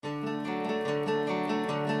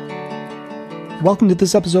Welcome to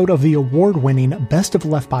this episode of the award-winning Best of the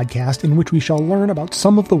Left podcast, in which we shall learn about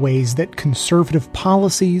some of the ways that conservative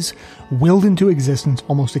policies, willed into existence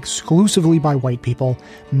almost exclusively by white people,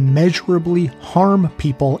 measurably harm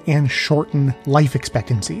people and shorten life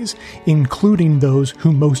expectancies, including those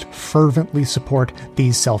who most fervently support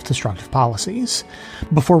these self-destructive policies.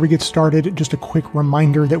 Before we get started, just a quick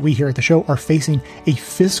reminder that we here at the show are facing a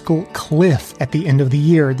fiscal cliff at the end of the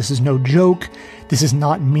year. This is no joke. This is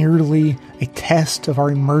not merely a test of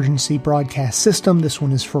our emergency broadcast system. This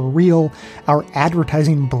one is for real. Our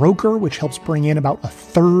advertising broker, which helps bring in about a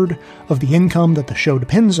third of the income that the show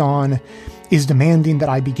depends on, is demanding that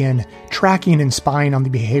I begin tracking and spying on the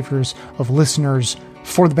behaviors of listeners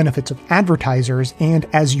for the benefits of advertisers. And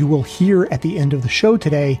as you will hear at the end of the show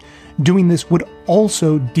today, doing this would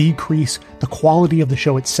also decrease the quality of the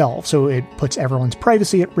show itself. So it puts everyone's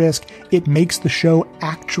privacy at risk. It makes the show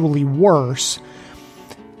actually worse.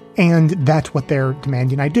 And that's what they're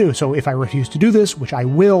demanding I do. So if I refuse to do this, which I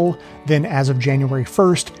will, then as of January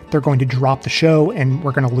 1st, they're going to drop the show and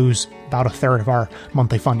we're going to lose about a third of our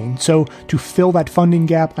monthly funding. So to fill that funding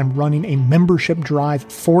gap, I'm running a membership drive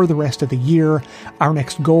for the rest of the year. Our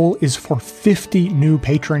next goal is for 50 new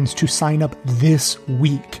patrons to sign up this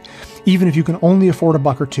week. Even if you can only afford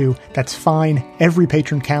 $1 or $2, that's fine. Every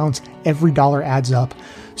patron counts. Every dollar adds up.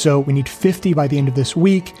 So we need 50 by the end of this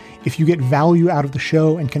week. If you get value out of the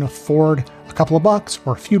show and can afford a couple of bucks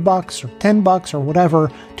or a few bucks or $10 or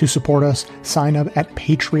whatever to support us, sign up at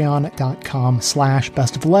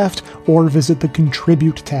patreon.com/bestoftheleft or visit the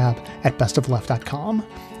contribute tab at bestoftheleft.com.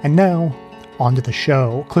 And now, on to the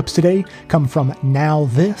show. Clips today come from Now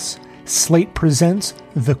This, Slate Presents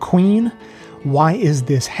The Queen, Why Is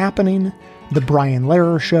This Happening?, The Brian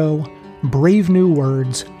Lehrer Show, Brave New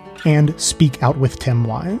Words, and Speak Out with Tim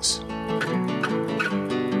Wise.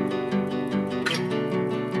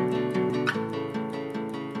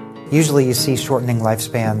 Usually you see shortening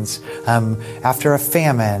lifespans after a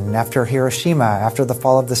famine, after Hiroshima, after the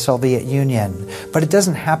fall of the Soviet Union. But it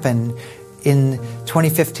doesn't happen in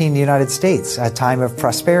 2015 in the United States, a time of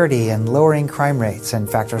prosperity and lowering crime rates and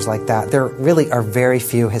factors like that. There really are very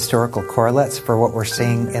few historical correlates for what we're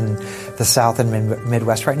seeing in the South and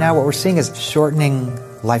Midwest right now. What we're seeing is shortening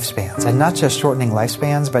lifespans, and not just shortening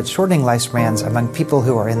lifespans, but shortening lifespans among people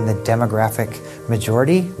who are in the demographic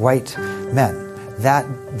majority, white men. That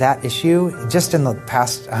issue, just in the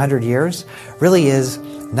past 100 years, really is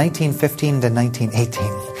 1915 to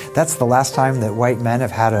 1918. That's the last time that white men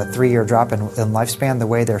have had a 3-year drop in lifespan the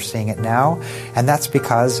way they're seeing it now. And that's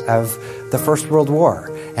because of the First World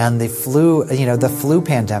War and the flu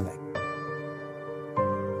pandemic.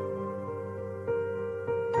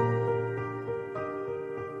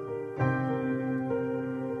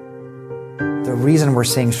 The reason we're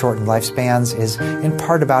seeing shortened lifespans is in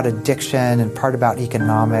part about addiction, in part about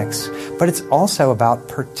economics, but it's also about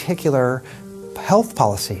particular health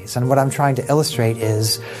policies. And what I'm trying to illustrate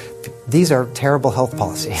is these are terrible health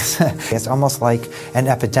policies. It's almost like an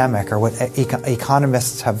epidemic, or what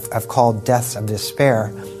economists have called deaths of despair.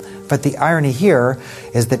 But the irony here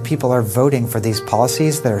is that people are voting for these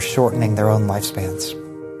policies that are shortening their own lifespans.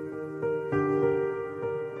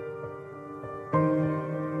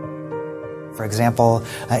 For example,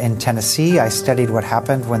 in Tennessee, I studied what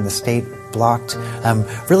happened when the state blocked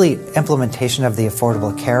really implementation of the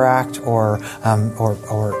Affordable Care Act or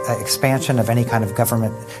expansion of any kind of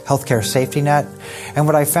government healthcare safety net. And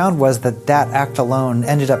what I found was that act alone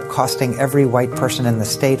ended up costing every white person in the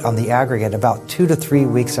state on the aggregate about 2 to 3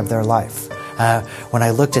 weeks of their life. When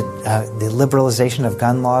I looked at the liberalization of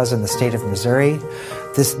gun laws in the state of Missouri,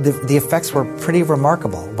 the effects were pretty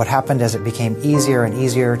remarkable. What happened is it became easier and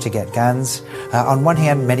easier to get guns. On one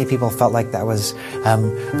hand, many people felt like that was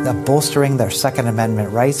bolstering their Second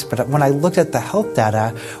Amendment rights. But when I looked at the health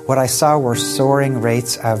data, what I saw were soaring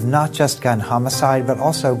rates of not just gun homicide, but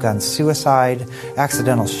also gun suicide,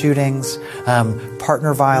 accidental shootings,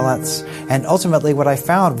 partner violence. And ultimately, what I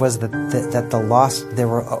found was that there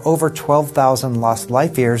were over 12,000 lost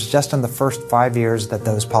life years just in the first 5 years that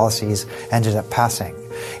those policies ended up passing.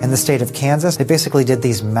 In the state of Kansas, they basically did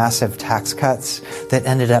these massive tax cuts that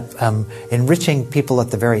ended up enriching people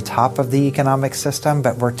at the very top of the economic system,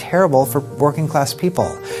 but were terrible for working class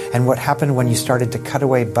people. And what happened when you started to cut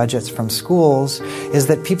away budgets from schools is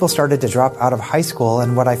that people started to drop out of high school.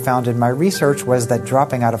 And what I found in my research was that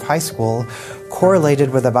dropping out of high school correlated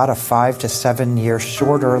with about a 5 to 7 year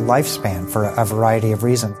shorter lifespan for a variety of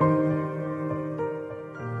reasons.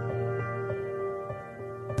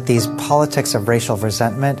 these politics of racial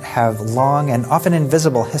resentment have long and often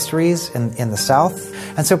invisible histories in the South.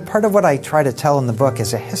 And so part of what I try to tell in the book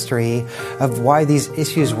is a history of why these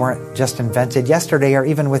issues weren't just invented yesterday or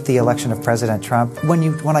even with the election of President Trump.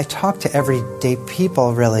 When I talk to everyday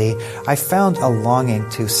people, really, I found a longing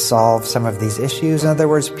to solve some of these issues. In other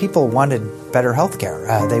words, people wanted better health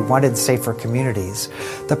care. They wanted safer communities.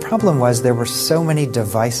 The problem was there were so many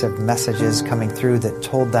divisive messages coming through that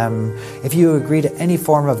told them, if you agree to any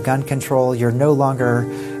form of gun control, you're no longer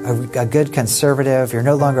a good conservative, you're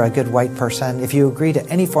no longer a good white person. If you agree to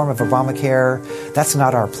any form of Obamacare, that's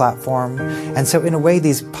not our platform. And so in a way,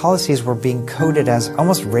 these policies were being coded as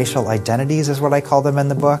almost racial identities, is what I call them in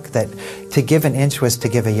the book, that to give an inch was to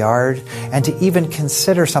give a yard, and to even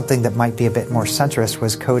consider something that might be a bit more centrist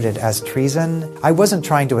was coded as treason. I wasn't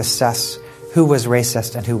trying to assess who was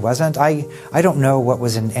racist and who wasn't. I don't know what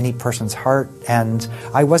was in any person's heart, and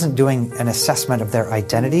I wasn't doing an assessment of their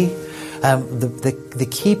identity. The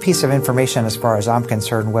key piece of information, as far as I'm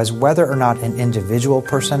concerned, was whether or not an individual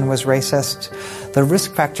person was racist. The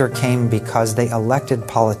risk factor came because they elected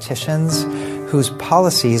politicians whose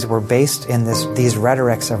policies were based in these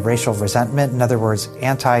rhetorics of racial resentment. In other words,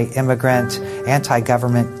 anti-immigrant,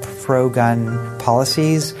 anti-government, pro-gun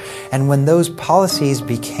policies. And when those policies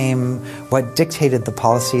became what dictated the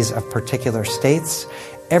policies of particular states,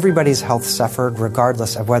 everybody's health suffered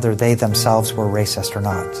regardless of whether they themselves were racist or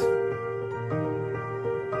not.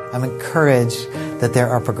 I'm encouraged that there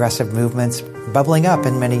are progressive movements bubbling up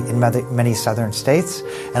in many southern states,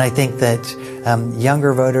 and I think that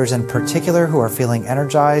younger voters in particular who are feeling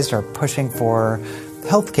energized are pushing for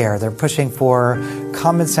health care. They're pushing for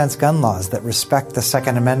common sense gun laws that respect the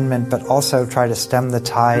Second Amendment, but also try to stem the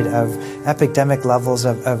tide of epidemic levels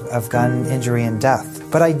of gun injury and death.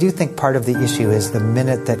 But I do think part of the issue is the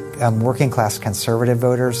minute that working class conservative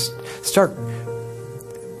voters start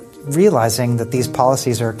realizing that these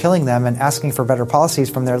policies are killing them and asking for better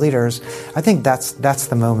policies from their leaders, I think that's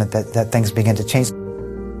the moment that things begin to change.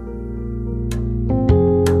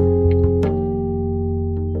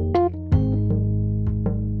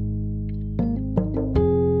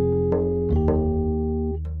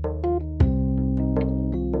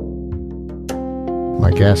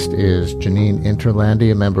 My guest is Jeanine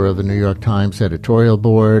Interlandi, a member of the New York Times editorial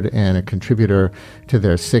board and a contributor to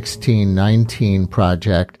their 1619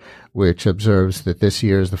 project, which observes that this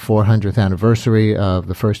year is the 400th anniversary of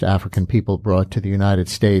the first African people brought to the United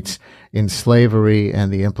States in slavery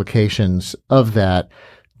and the implications of that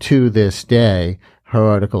to this day. Her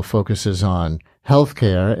article focuses on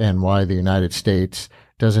healthcare and why the United States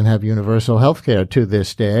doesn't have universal health care to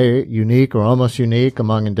this day, unique or almost unique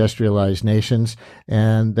among industrialized nations,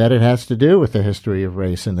 and that it has to do with the history of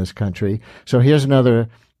race in this country. So here's another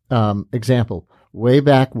example. Way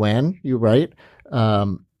back when, you write,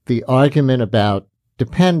 the argument about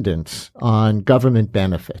dependence on government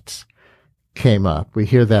benefits came up. We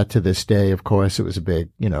hear that to this day. Of course, it was a big,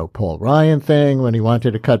 Paul Ryan thing when he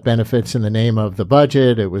wanted to cut benefits in the name of the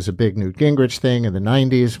budget. It was a big Newt Gingrich thing in the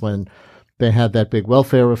 90s when they had that big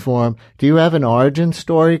welfare reform. Do you have an origin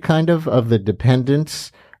story of the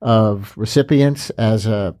dependence of recipients as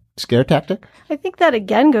a scare tactic? I think that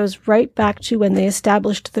again goes right back to when they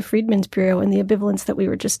established the Freedmen's Bureau and the ambivalence that we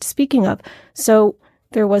were just speaking of. So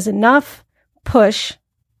there was enough push,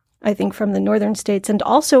 I think, from the northern states and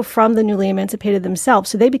also from the newly emancipated themselves.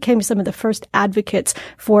 So they became some of the first advocates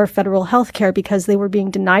for federal health care because they were being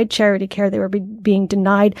denied charity care. They were being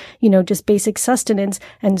denied, just basic sustenance.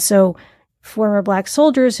 And so former Black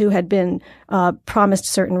soldiers who had been promised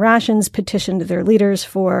certain rations petitioned their leaders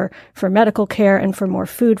for medical care and for more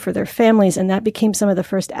food for their families. And that became some of the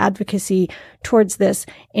first advocacy towards this.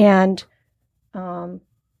 And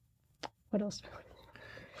what else?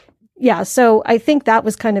 Yeah, so I think that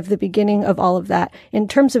was kind of the beginning of all of that. In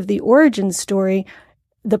terms of the origin story,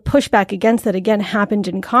 the pushback against that again happened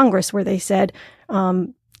in Congress where they said,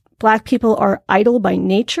 Black people are idle by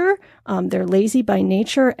nature, they're lazy by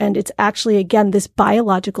nature, and it's actually, again, this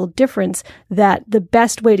biological difference that the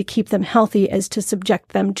best way to keep them healthy is to subject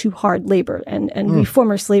them to hard labor. And we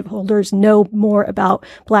former slaveholders know more about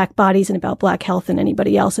Black bodies and about Black health than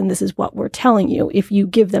anybody else, and this is what we're telling you. If you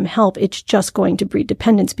give them help, it's just going to breed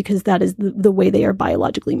dependence because that is the way they are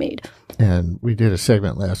biologically made. And we did a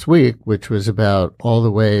segment last week, which was about all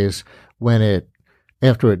the ways when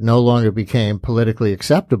after it no longer became politically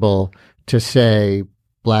acceptable to say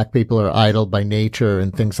Black people are idle by nature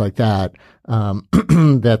and things like that,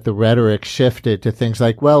 that the rhetoric shifted to things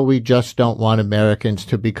like, well, we just don't want Americans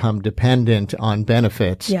to become dependent on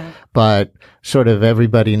benefits. Yeah. But sort of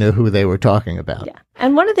everybody knew who they were talking about. Yeah.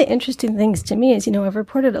 And one of the interesting things to me is, I've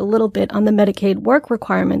reported a little bit on the Medicaid work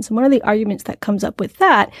requirements. And one of the arguments that comes up with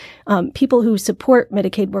that, people who support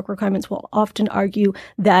Medicaid work requirements will often argue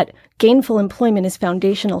that gainful employment is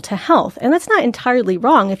foundational to health. And that's not entirely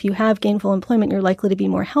wrong. If you have gainful employment, you're likely to be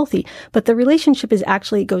more healthy. But the relationship is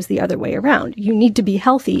actually goes the other way around. You need to be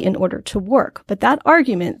healthy in order to work. But that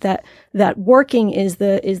argument that working is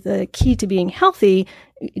the key to being healthy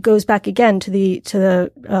goes back again to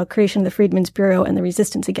the creation of the Freedmen's Bureau and the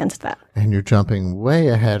resistance against that. And you're jumping way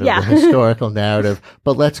ahead of the historical narrative.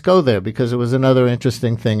 But let's go there, because it was another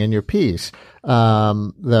interesting thing in your piece.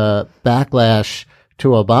 The backlash to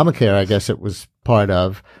Obamacare, I guess it was part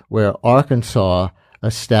of, where Arkansas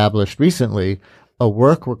established recently a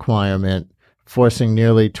work requirement forcing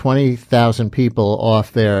nearly 20,000 people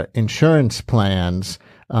off their insurance plans.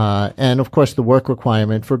 And of course, the work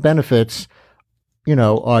requirement for benefits,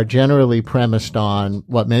 are generally premised on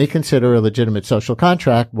what many consider a legitimate social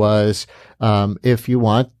contract was, if you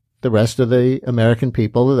want the rest of the American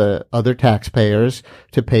people, the other taxpayers,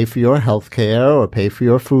 to pay for your health care or pay for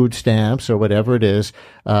your food stamps or whatever it is,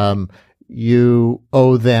 you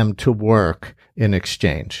owe them to work in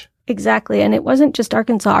exchange. Exactly. And it wasn't just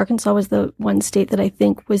Arkansas. Arkansas was the one state that I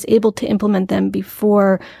think was able to implement them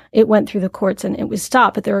before it went through the courts and it was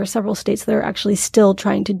stopped. But there are several states that are actually still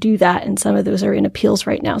trying to do that. And some of those are in appeals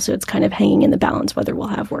right now. So it's kind of hanging in the balance whether we'll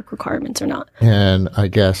have work requirements or not. And I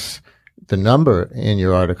guess the number in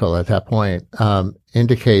your article at that point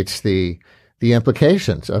indicates the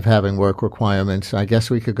implications of having work requirements. I guess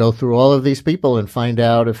we could go through all of these people and find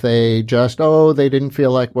out if they just, they didn't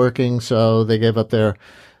feel like working, so they gave up their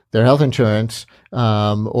health insurance,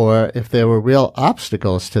 or if there were real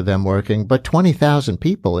obstacles to them working. But 20,000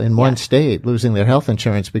 people in one state losing their health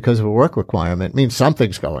insurance because of a work requirement means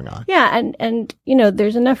something's going on. Yeah. And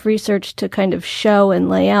there's enough research to kind of show and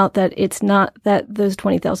lay out that it's not that those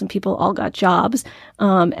 20,000 people all got jobs.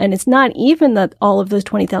 And it's not even that all of those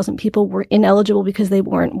 20,000 people were ineligible because they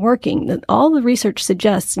weren't working. That all the research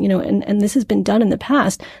suggests, and this has been done in the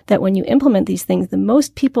past, that when you implement these things, the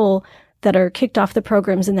most people that are kicked off the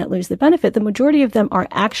programs and that lose the benefit, the majority of them are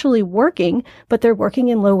actually working, but they're working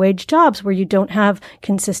in low-wage jobs where you don't have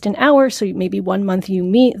consistent hours. So maybe 1 month you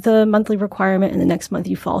meet the monthly requirement and the next month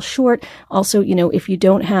you fall short. Also, if you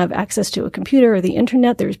don't have access to a computer or the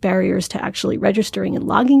internet, there's barriers to actually registering and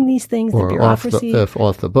logging these things, or the bureaucracy.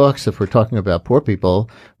 Off the books, if we're talking about poor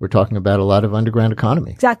people, we're talking about a lot of underground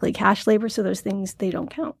economy. Exactly. Cash labor. So those things, they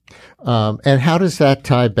don't count. And how does that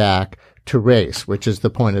tie back to race, which is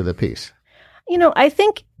the point of the piece? I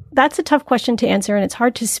think that's a tough question to answer, and it's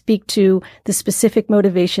hard to speak to the specific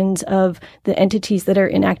motivations of the entities that are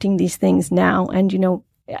enacting these things now. And,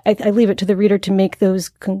 I leave it to the reader to make those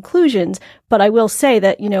conclusions. But I will say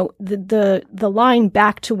that, the line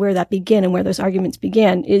back to where that began and where those arguments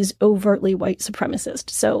began is overtly white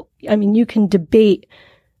supremacist. So, you can debate,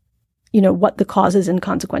 what the causes and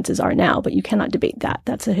consequences are now, but you cannot debate that.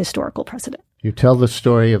 That's a historical precedent. You tell the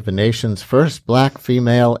story of the nation's first black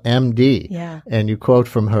female MD. Yeah. And you quote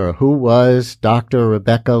from her, who was Dr.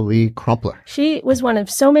 Rebecca Lee Crumpler. She was one of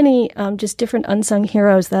so many just different unsung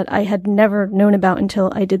heroes that I had never known about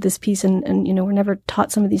until I did this piece. And we're never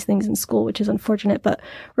taught some of these things in school, which is unfortunate. But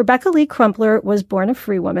Rebecca Lee Crumpler was born a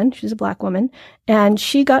free woman. She's a black woman. And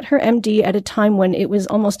she got her MD at a time when it was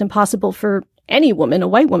almost impossible for any woman, a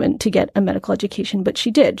white woman, to get a medical education, but she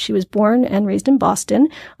did. She was born and raised in Boston.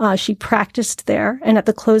 She practiced there, and at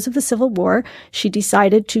the close of the Civil War, she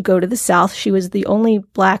decided to go to the South. She was the only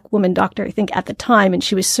black woman doctor, I think, at the time, and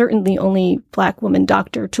she was certainly the only black woman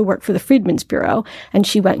doctor to work for the Freedmen's Bureau. And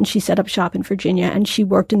she went and she set up shop in Virginia, and she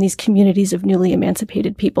worked in these communities of newly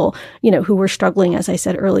emancipated people, who were struggling, as I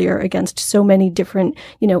said earlier, against so many different,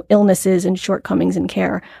 illnesses and shortcomings in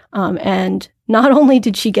care. And not only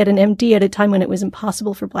did she get an MD at a time when it was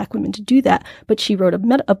impossible for black women to do that, but she wrote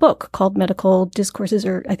a book called Medical Discourses,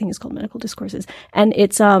 or I think it's called Medical Discourses. And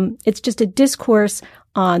it's just a discourse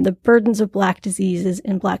on the burdens of black diseases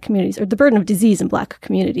in black communities, or the burden of disease in black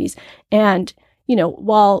communities. And,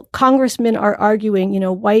 while congressmen are arguing,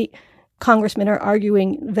 white congressmen are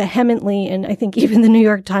arguing vehemently, and I think even the New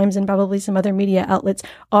York Times and probably some other media outlets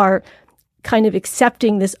are kind of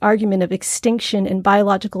accepting this argument of extinction and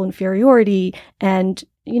biological inferiority and,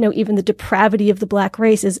 even the depravity of the black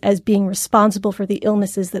race as being responsible for the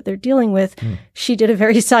illnesses that they're dealing with. She did a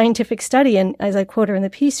very scientific study. And as I quote her in the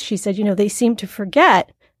piece, she said, they seem to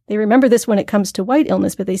forget, they remember this when it comes to white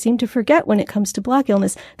illness, but they seem to forget when it comes to black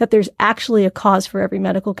illness that there's actually a cause for every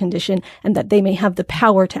medical condition and that they may have the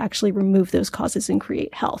power to actually remove those causes and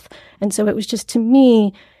create health. And so it was just, to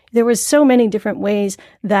me, there was so many different ways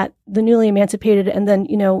that the newly emancipated and then,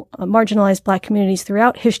 marginalized Black communities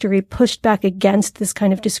throughout history pushed back against this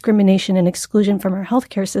kind of discrimination and exclusion from our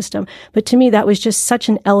healthcare system. But to me, that was just such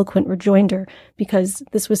an eloquent rejoinder, because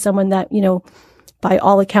this was someone that, by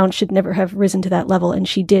all accounts, should never have risen to that level. And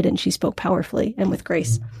she did, and she spoke powerfully and with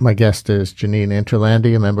grace. My guest is Jeanine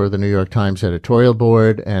Interlandi, a member of the New York Times editorial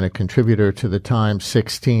board and a contributor to the Times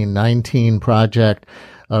 1619 project,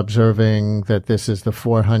 observing that this is the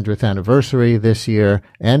 400th anniversary this year,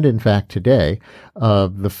 and in fact today,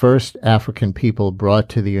 of the first African people brought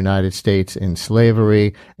to the United States in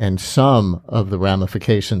slavery, and some of the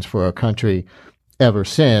ramifications for our country ever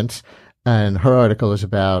since. And her article is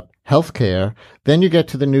about healthcare. Then you get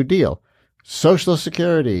to the New Deal. Social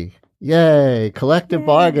Security, yay. Collective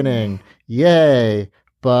bargaining, yay.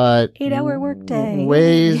 But 8-hour workday.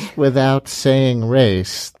 Ways without saying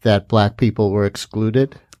race that Black people were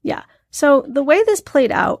excluded. Yeah. So the way this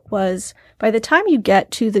played out was, by the time you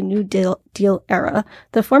get to the New Deal era,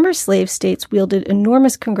 the former slave states wielded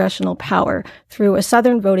enormous congressional power through a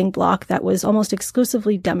Southern voting bloc that was almost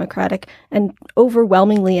exclusively Democratic and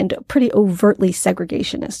overwhelmingly and pretty overtly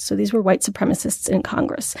segregationist. So these were white supremacists in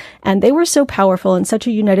Congress. And they were so powerful and such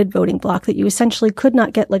a united voting bloc that you essentially could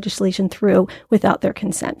not get legislation through without their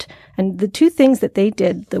consent. And the two things that they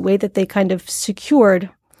did, the way that they kind of secured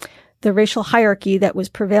the racial hierarchy that was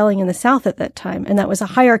prevailing in the South at that time, and that was a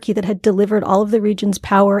hierarchy that had delivered all of the region's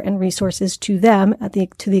power and resources to them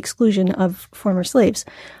to the exclusion of former slaves.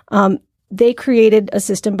 They created a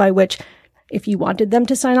system by which, if you wanted them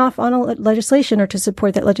to sign off on a legislation or to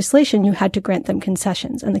support that legislation, you had to grant them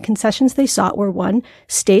concessions. And the concessions they sought were, one,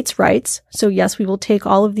 states' rights. So yes, we will take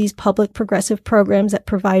all of these public progressive programs that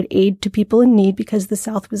provide aid to people in need, because the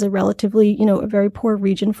South was a relatively, a very poor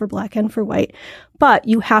region for Black and for white. But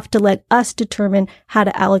you have to let us determine how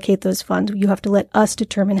to allocate those funds. You have to let us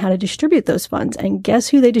determine how to distribute those funds. And guess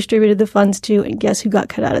who they distributed the funds to? And guess who got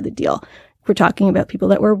cut out of the deal? We're talking about people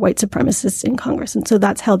that were white supremacists in Congress. And so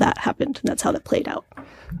that's how that happened. And that's how that played out.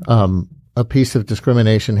 A piece of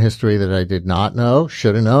discrimination history that I did not know,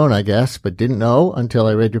 should have known, I guess, but didn't know until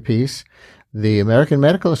I read your piece. The American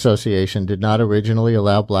Medical Association did not originally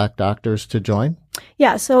allow Black doctors to join?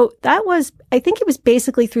 Yeah, so I think it was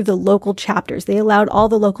basically through the local chapters. They allowed all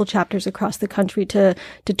the local chapters across the country to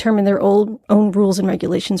determine their own rules and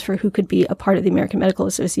regulations for who could be a part of the American Medical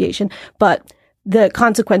Association. But the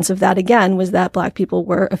consequence of that, again, was that Black people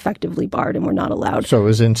were effectively barred and were not allowed. So it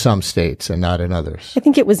was in some states and not in others. I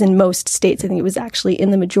think it was in most states. I think it was actually in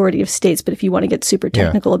the majority of states. But if you want to get super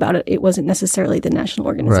technical about it, it wasn't necessarily the national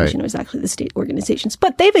organization. Right. It was actually the state organizations.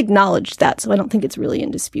 But they've acknowledged that. So I don't think it's really in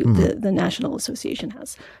dispute. Mm-hmm. The National Association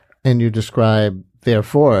has. And you describe,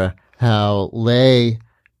 therefore, how lay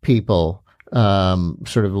people,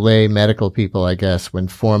 sort of lay medical people, I guess, when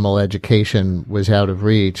formal education was out of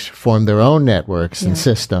reach, formed their own networks and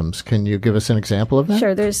systems. Can you give us an example of that?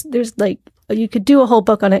 Sure. There's like, you could do a whole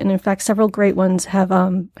book on it. And in fact, several great ones have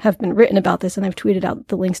been written about this. And I've tweeted out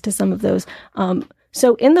the links to some of those.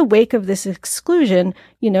 So in the wake of this exclusion,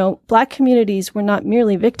 Black communities were not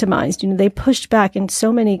merely victimized. They pushed back in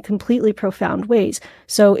so many completely profound ways.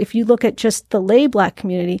 So if you look at just the lay Black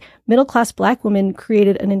community, middle-class Black women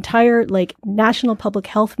created an entire, national public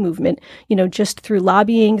health movement, just through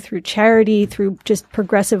lobbying, through charity, through just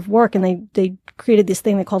progressive work. And they created this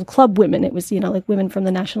thing they called Club Women. It was, women from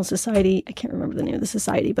the National Society. I can't remember the name of the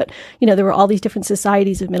society, but, there were all these different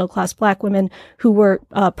societies of middle-class Black women who were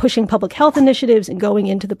pushing public health initiatives and going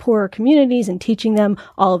into the poorer communities and teaching them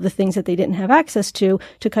all of the things that they didn't have access to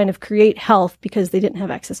kind of create health, because they didn't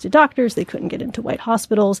have access to doctors. They couldn't get into white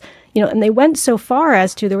hospitals, and they went so far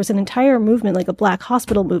as to, there was an entire movement, like a Black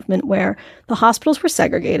hospital movement, where the hospitals were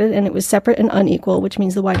segregated and it was separate and unequal, which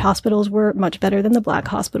means the white hospitals were much better than the Black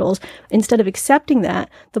hospitals. Instead of accepting that,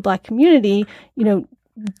 the Black community,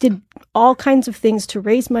 did all kinds of things to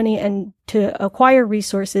raise money and to acquire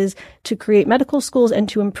resources to create medical schools and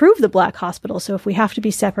to improve the Black hospital. So if we have to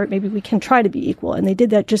be separate, maybe we can try to be equal. And they did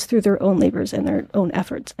that just through their own labors and their own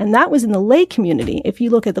efforts. And that was in the lay community. If you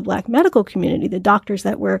look at the Black medical community, the doctors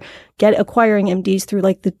that were acquiring MDs through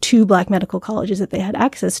the 2 Black medical colleges that they had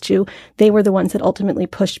access to, they were the ones that ultimately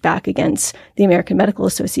pushed back against the American Medical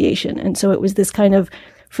Association. And so it was this kind of,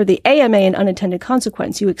 for the AMA, an unintended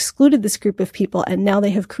consequence. You excluded this group of people, and now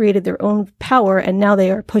they have created their own power, and now they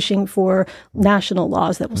are pushing for national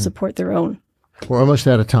laws that will support their own. We're almost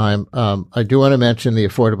out of time. I do want to mention the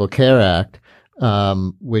Affordable Care Act,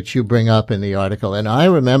 which you bring up in the article. And I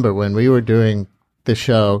remember when we were doing the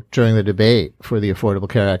show during the debate for the Affordable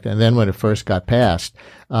Care Act, and then when it first got passed,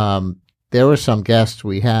 there were some guests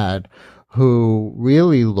we had who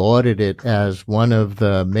really lauded it as one of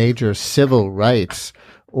the major civil rights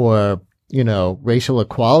or, racial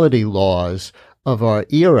equality laws of our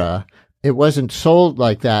era. It wasn't sold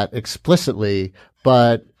like that explicitly,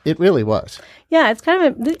 but it really was. Yeah, it's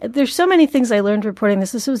there's so many things I learned reporting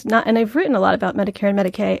this. This was not, and I've written a lot about Medicare and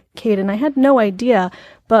Medicaid, and I had no idea.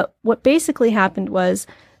 But what basically happened was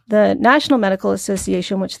the National Medical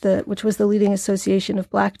Association, which was the leading association of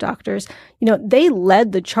Black doctors, they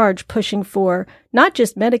led the charge pushing for not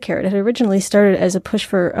just Medicare. It had originally started as a push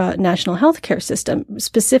for a national health care system,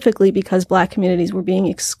 specifically because Black communities were being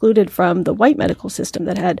excluded from the white medical system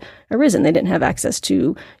that had arisen. They didn't have access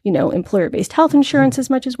to, employer-based health insurance as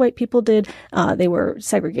much as white people did. They were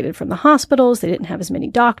segregated from the hospitals. They didn't have as many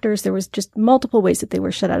doctors. There was just multiple ways that they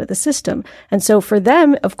were shut out of the system. And so for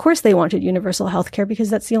them, of course, they wanted universal health care because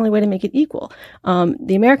that's the only way to make it equal.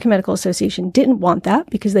 The American Medical Association didn't want that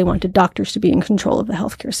because they wanted doctors to be in control of the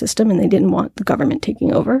healthcare system, and they didn't want the government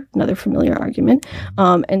taking over, another familiar argument.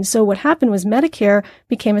 And so what happened was Medicare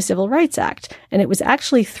became a civil rights act. And it was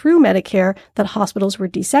actually through Medicare that hospitals were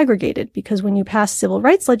desegregated, because when you passed civil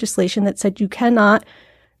rights legislation that said you cannot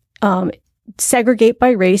segregate by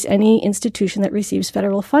race any institution that receives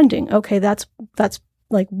federal funding. Okay, that's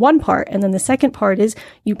like one part. And then the second part is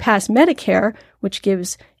you pass Medicare, which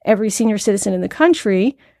gives every senior citizen in the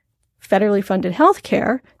country federally funded health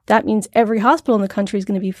care. That means every hospital in the country is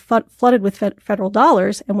going to be flooded with federal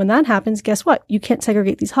dollars. And when that happens, guess what? You can't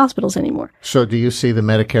segregate these hospitals anymore. So do you see the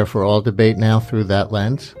Medicare for All debate now through that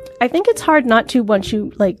lens? I think it's hard not to once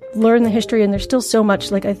you learn the history, and there's still so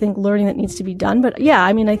much I think learning that needs to be done. But yeah,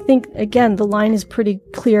 I think again, the line is pretty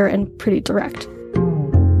clear and pretty direct.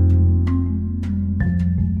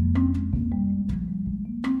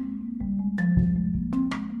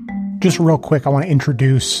 Just real quick, I want to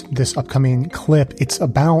introduce this upcoming clip. It's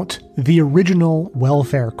about the original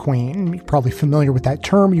welfare queen. You're probably familiar with that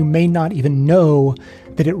term. You may not even know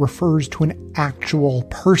that it refers to an actual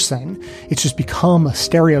person. It's just become a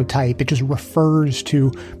stereotype. It just refers to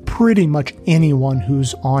pretty much anyone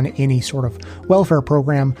who's on any sort of welfare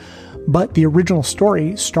program. But the original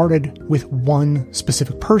story started with one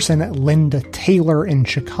specific person, Linda Taylor in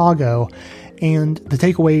Chicago. And the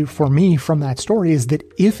takeaway for me from that story is that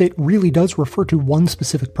if it really does refer to one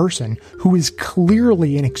specific person who is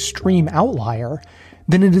clearly an extreme outlier,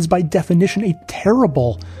 then it is by definition a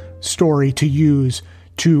terrible story to use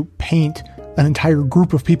to paint an entire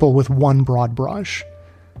group of people with one broad brush.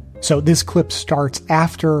 So this clip starts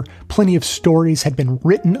after plenty of stories had been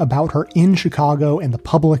written about her in Chicago and the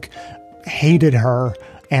public hated her,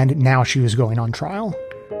 and now she was going on trial.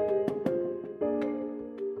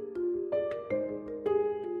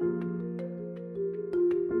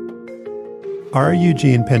 R.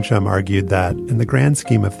 Eugene Pincham argued that, in the grand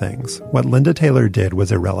scheme of things, what Linda Taylor did was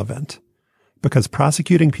irrelevant, because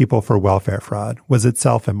prosecuting people for welfare fraud was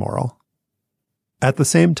itself immoral. At the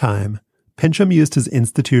same time, Pincham used his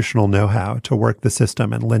institutional know-how to work the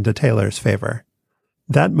system in Linda Taylor's favor.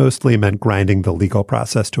 That mostly meant grinding the legal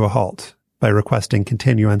process to a halt by requesting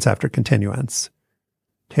continuance after continuance.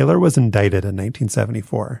 Taylor was indicted in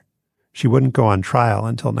 1974. She wouldn't go on trial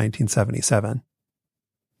until 1977.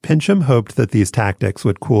 Pincham hoped that these tactics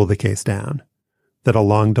would cool the case down, that a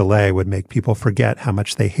long delay would make people forget how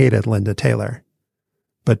much they hated Linda Taylor.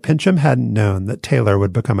 But Pincham hadn't known that Taylor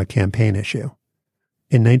would become a campaign issue.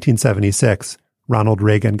 In 1976, Ronald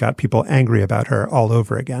Reagan got people angry about her all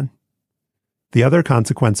over again. The other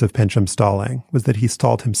consequence of Pincham's stalling was that he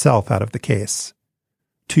stalled himself out of the case.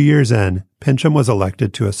 2 years in, Pincham was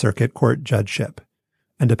elected to a circuit court judgeship,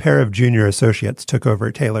 and a pair of junior associates took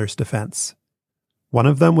over Taylor's defense. One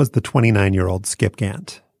of them was the 29-year-old Skip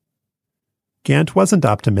Gant. Gant wasn't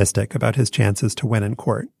optimistic about his chances to win in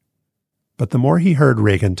court. But the more he heard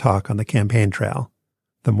Reagan talk on the campaign trail,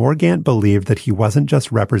 the more Gant believed that he wasn't just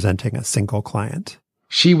representing a single client.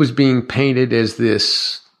 She was being painted as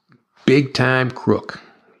this big-time crook,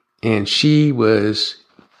 and she was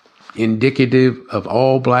indicative of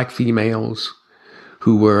all black females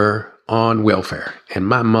who were on welfare. And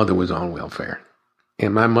my mother was on welfare.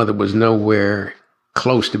 And my mother was nowhere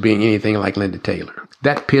close to being anything like Linda Taylor.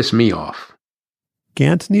 That pissed me off.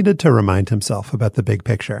 Gant needed to remind himself about the big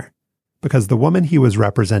picture, because the woman he was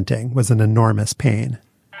representing was an enormous pain.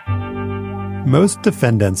 Most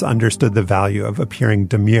defendants understood the value of appearing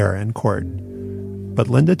demure in court, but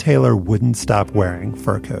Linda Taylor wouldn't stop wearing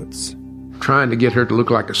fur coats. Trying to get her to look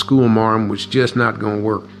like a schoolmarm was just not going to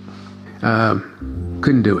work.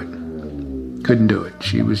 Couldn't do it.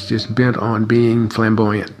 She was just bent on being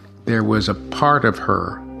flamboyant. There was a part of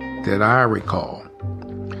her that I recall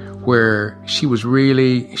where she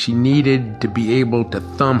needed to be able to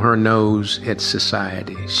thumb her nose at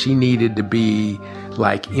society. She needed to be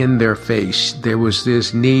like in their face. There was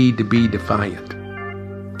this need to be defiant.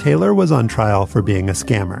 Taylor was on trial for being a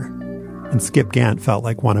scammer, and Skip Gant felt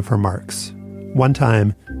like one of her marks. One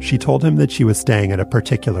time, she told him that she was staying at a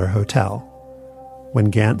particular hotel. When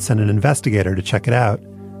Gant sent an investigator to check it out,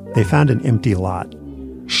 they found an empty lot.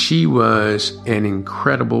 She was an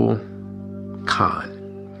incredible con.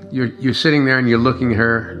 You're sitting there and you're looking at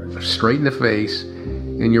her straight in the face,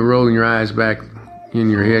 and you're rolling your eyes back in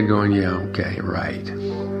your head going, yeah, okay, right.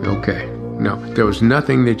 Okay. No, there was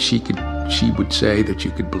nothing that she would say that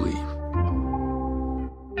you could believe.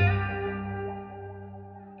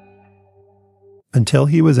 Until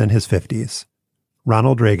he was in his 50s,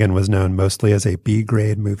 Ronald Reagan was known mostly as a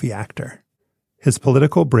B-grade movie actor. His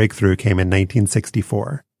political breakthrough came in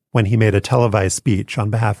 1964, when he made a televised speech on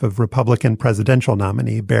behalf of Republican presidential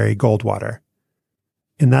nominee Barry Goldwater.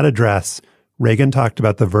 In that address, Reagan talked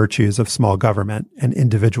about the virtues of small government and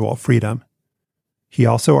individual freedom. He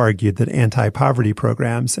also argued that anti-poverty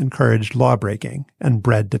programs encouraged lawbreaking and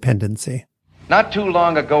bred dependency. Not too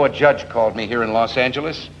long ago, a judge called me here in Los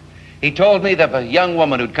Angeles. He told me of a young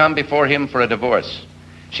woman who'd come before him for a divorce.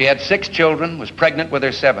 She had 6 children, was pregnant with her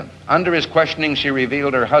 7th. Under his questioning, she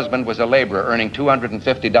revealed her husband was a laborer earning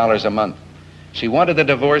 $250 a month. She wanted the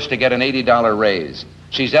divorce to get an $80 raise.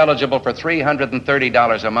 She's eligible for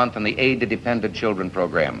 $330 a month in the Aid to Dependent Children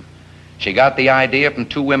program. She got the idea from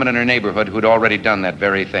 2 women in her neighborhood who'd already done that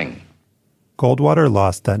very thing. Goldwater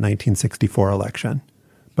lost that 1964 election,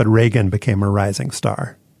 but Reagan became a rising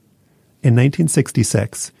star. In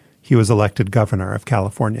 1966, he was elected governor of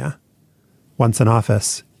California. Once in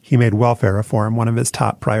office, he made welfare reform one of his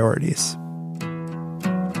top priorities.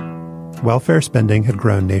 Welfare spending had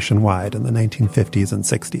grown nationwide in the 1950s and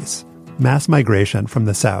 60s. Mass migration from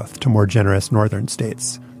the South to more generous northern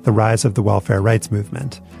states, the rise of the welfare rights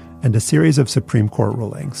movement, and a series of Supreme Court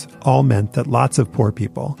rulings all meant that lots of poor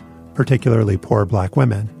people, particularly poor black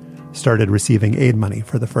women, started receiving aid money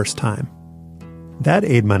for the first time. That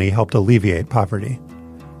aid money helped alleviate poverty.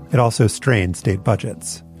 It also strained state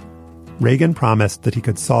budgets. Reagan promised that he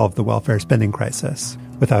could solve the welfare spending crisis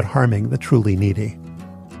without harming the truly needy.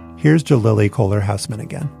 Here's Jalili Kohler-Hausman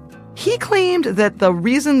again. He claimed that the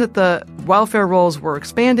reason that the welfare rolls were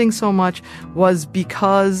expanding so much was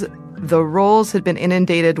because the rolls had been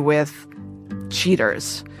inundated with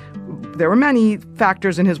cheaters. There were many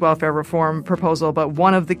factors in his welfare reform proposal, but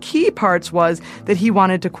one of the key parts was that he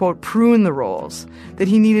wanted to, quote, prune the rolls, that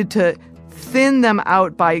he needed to thin them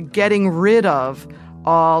out by getting rid of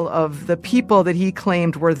all of the people that he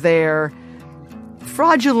claimed were there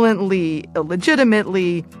fraudulently,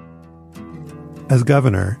 illegitimately. As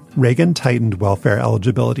governor, Reagan tightened welfare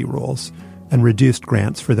eligibility rules and reduced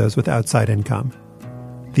grants for those with outside income.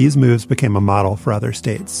 These moves became a model for other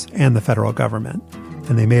states and the federal government,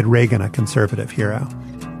 and they made Reagan a conservative hero.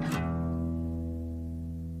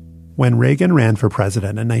 When Reagan ran for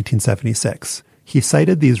president in 1976, he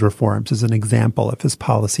cited these reforms as an example of his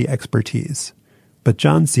policy expertise. But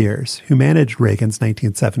John Sears, who managed Reagan's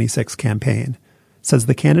 1976 campaign, says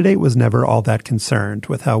the candidate was never all that concerned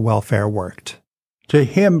with how welfare worked. To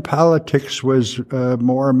him, politics was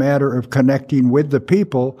more a matter of connecting with the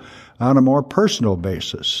people on a more personal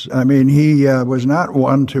basis. I mean, he was not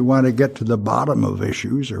one to want to get to the bottom of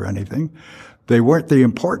issues or anything. They weren't the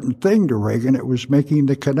important thing to Reagan. It was making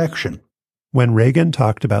the connection. When Reagan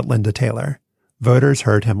talked about Linda Taylor, voters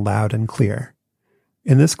heard him loud and clear.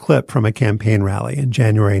 In this clip from a campaign rally in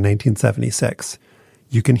January 1976,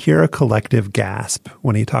 you can hear a collective gasp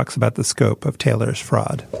when he talks about the scope of Taylor's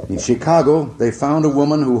fraud. In Chicago, they found a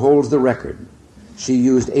woman who holds the record. She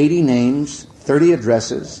used 80 names, 30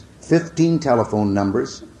 addresses, 15 telephone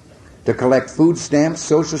numbers to collect food stamps,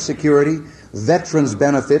 Social Security, veterans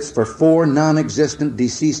benefits for 4 non-existent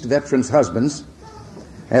deceased veterans' husbands,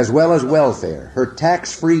 as well as welfare. Her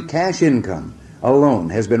tax-free cash income alone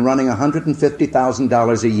has been running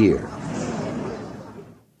 $150,000 a year.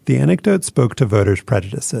 The anecdote spoke to voters'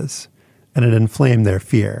 prejudices, and it inflamed their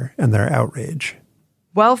fear and their outrage.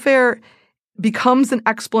 Welfare becomes an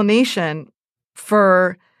explanation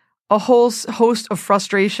for a whole host of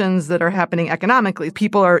frustrations that are happening economically.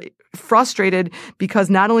 People are frustrated because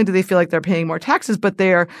not only do they feel like they're paying more taxes, but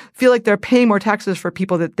they feel like they're paying more taxes for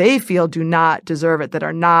people that they feel do not deserve it, that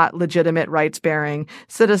are not legitimate rights-bearing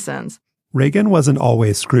citizens. Reagan wasn't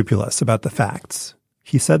always scrupulous about the facts.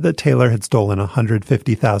 He said that Taylor had stolen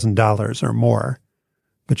 $150,000 or more,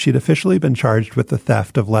 but she'd officially been charged with the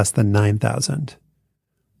theft of less than $9,000.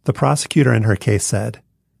 The prosecutor in her case said,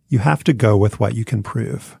 "You have to go with what you can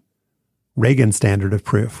prove." Reagan's standard of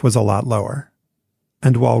proof was a lot lower.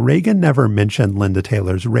 And while Reagan never mentioned Linda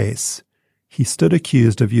Taylor's race, he stood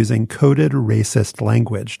accused of using coded racist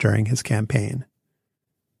language during his campaign.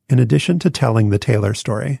 In addition to telling the Taylor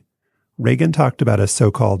story, Reagan talked about a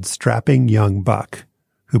so-called strapping young buck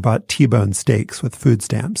who bought T-bone steaks with food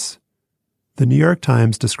stamps. The New York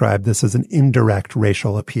Times described this as an indirect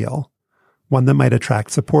racial appeal, one that might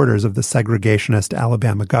attract supporters of the segregationist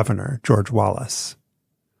Alabama governor, George Wallace.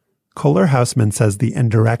 Kohler Hausman says the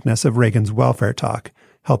indirectness of Reagan's welfare talk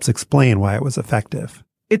helps explain why it was effective.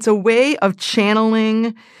 It's a way of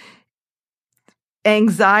channeling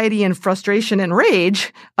anxiety and frustration and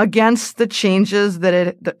rage against the changes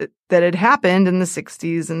that had happened in the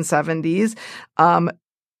 60s and 70s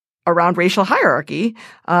around racial hierarchy.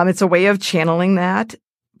 It's a way of channeling that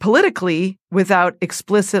politically without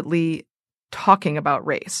explicitly talking about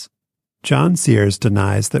race. John Sears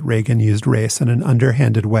denies that Reagan used race in an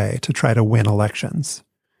underhanded way to try to win elections.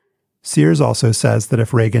 Sears also says that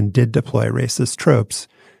if Reagan did deploy racist tropes,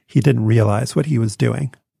 he didn't realize what he was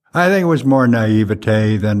doing. I think it was more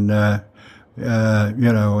naivete than, anything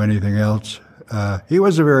else. He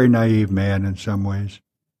was a very naive man in some ways.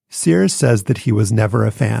 Sears says that he was never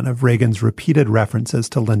a fan of Reagan's repeated references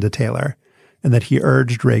to Linda Taylor, and that he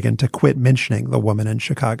urged Reagan to quit mentioning the woman in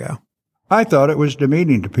Chicago. I thought it was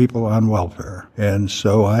demeaning to people on welfare, and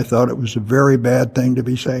so I thought it was a very bad thing to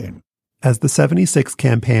be saying. As the 76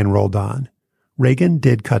 campaign rolled on, Reagan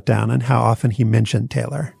did cut down on how often he mentioned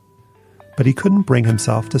Taylor. But he couldn't bring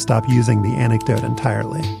himself to stop using the anecdote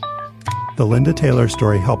entirely. The Linda Taylor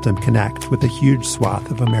story helped him connect with a huge swath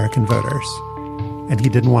of American voters, and he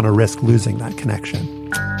didn't want to risk losing that connection.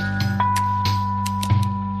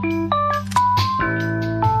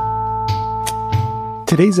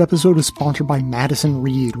 Today's episode is sponsored by Madison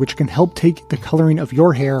Reed, which can help take the coloring of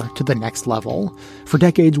your hair to the next level. For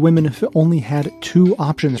decades, women have only had two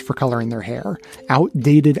options for coloring their hair: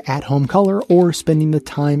 outdated at-home color or spending the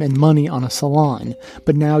time and money on a salon.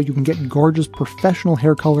 But now you can get gorgeous professional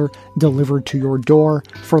hair color delivered to your door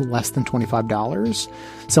for less than $25.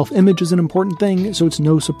 Self-image is an important thing, so it's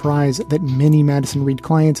no surprise that many Madison Reed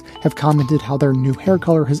clients have commented how their new hair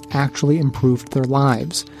color has actually improved their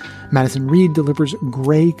lives. Madison Reed delivers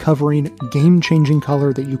gray-covering, game-changing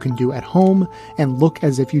color that you can do at home and look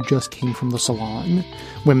as if you just came from the salon.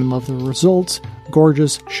 Women love the results: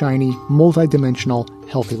 gorgeous, shiny, multi-dimensional,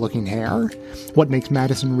 healthy-looking hair. What makes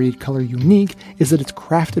Madison Reed color unique is that it's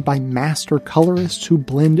crafted by master colorists who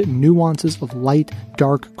blend nuances of light,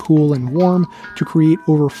 dark, cool, and warm to create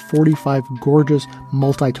over 45 gorgeous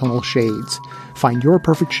multi-tonal shades. Find your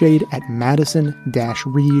perfect shade at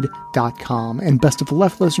madison-reed.com. And Best of the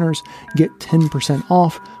Left listeners get 10%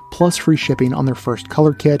 off plus free shipping on their first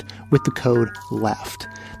color kit with the code LEFT.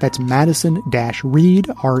 That's Madison-Reed,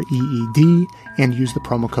 R-E-E-D, and use the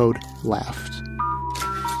promo code LEFT.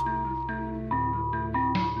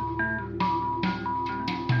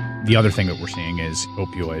 The other thing that we're seeing is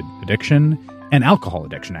opioid addiction and alcohol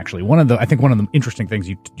addiction, actually. I think one of the interesting things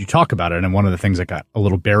you talk about it, and one of the things that got a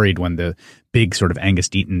little buried when the big sort of Angus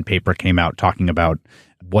Deaton paper came out talking about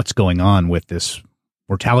what's going on with this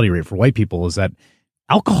mortality rate for white people, is that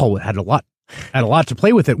alcohol had a lot to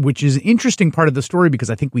play with it, which is an interesting part of the story because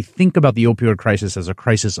I think we think about the opioid crisis as a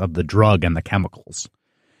crisis of the drug and the chemicals.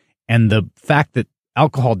 And the fact that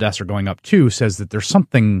alcohol deaths are going up too says that there's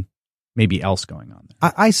something maybe else going on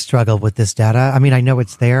there. I struggle with this data. I mean, I know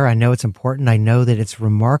it's there. I know it's important. I know that it's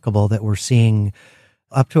remarkable that we're seeing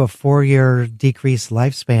up to a 4-year decreased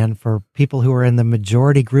lifespan for people who are in the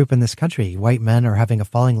majority group in this country. White men are having a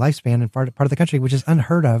falling lifespan in part of the country, which is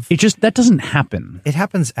unheard of. That doesn't happen. It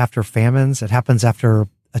happens after famines. It happens after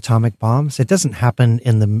atomic bombs. It doesn't happen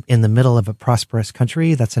in the middle of a prosperous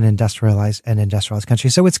country that's an industrialized country.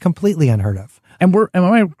 So it's completely unheard of. And am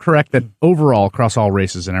I correct that overall, across all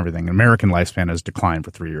races and everything, American lifespan has declined for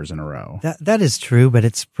 3 years in a row? That is true, but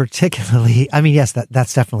it's particularly, I mean, yes,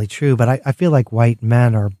 that's definitely true. But I feel like white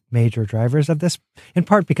men are major drivers of this, in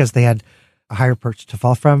part because they had a higher perch to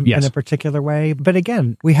fall from in a particular way. But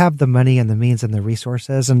again, we have the money and the means and the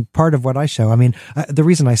resources. And part of what I show, I mean, the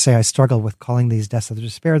reason I say I struggle with calling these deaths of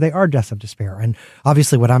despair, they are deaths of despair. And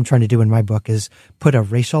obviously what I'm trying to do in my book is put a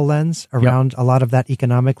racial lens around a lot of that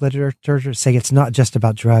economic literature, say it's not just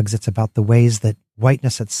about drugs, it's about the ways that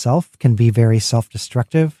whiteness itself can be very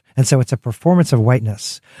self-destructive. And so it's a performance of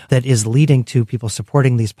whiteness that is leading to people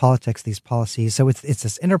supporting these politics, these policies. So it's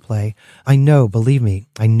this interplay. I know, believe me,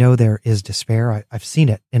 I know there is despair. I've seen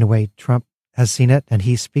it in a way. Trump has seen it, and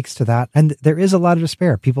he speaks to that. And there is a lot of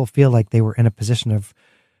despair. People feel like they were in a position of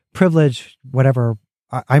privilege, whatever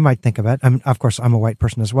I might think of it. Of course, I'm a white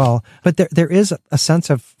person as well, but there is a sense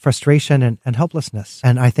of frustration and helplessness.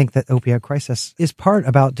 And I think that opioid crisis is part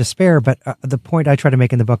about despair. But the point I try to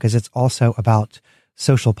make in the book is it's also about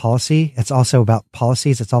social policy. It's also about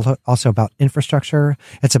policies. It's also about infrastructure.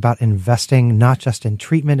 It's about investing not just in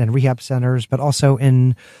treatment and rehab centers, but also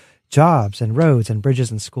in jobs and roads and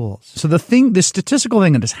bridges and schools. So the statistical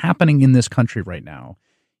thing that is happening in this country right now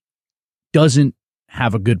doesn't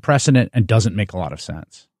have a good precedent and doesn't make a lot of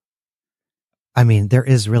sense. I mean, there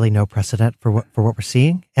is really no precedent for what we're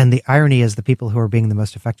seeing. And the irony is the people who are being the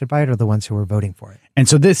most affected by it are the ones who are voting for it. And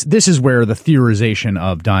so this is where the theorization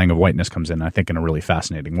of dying of whiteness comes in, I think, in a really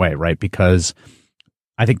fascinating way, right? Because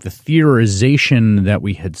I think the theorization that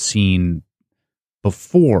we had seen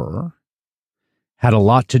before had a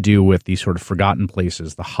lot to do with these sort of forgotten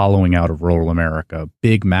places, the hollowing out of rural America,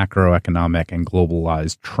 big macroeconomic and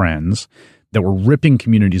globalized trends that were ripping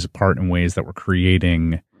communities apart in ways that were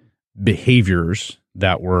creating behaviors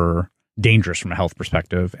that were dangerous from a health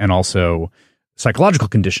perspective, and also psychological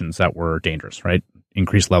conditions that were dangerous, right?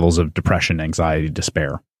 Increased levels of depression, anxiety,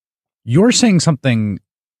 despair. You're saying something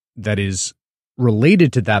that is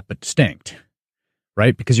related to that but distinct,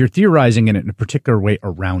 right? Because you're theorizing in it in a particular way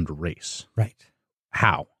around race. Right.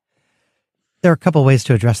 How? There are a couple ways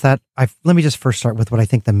to address that. Let me just first start with what I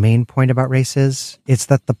think the main point about race is. It's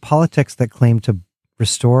that the politics that claim to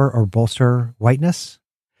restore or bolster whiteness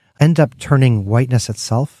end up turning whiteness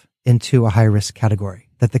itself into a high-risk category.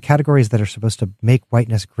 That the categories that are supposed to make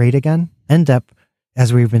whiteness great again end up,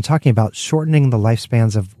 as we've been talking about, shortening the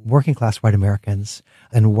lifespans of working-class white Americans,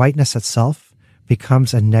 and whiteness itself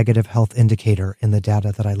becomes a negative health indicator in the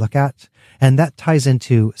data that I look at. And that ties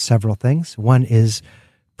into several things. One is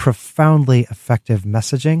profoundly effective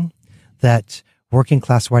messaging that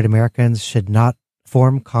working-class white Americans should not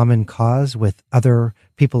form common cause with other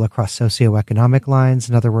people across socioeconomic lines.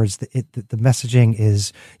 In other words, the messaging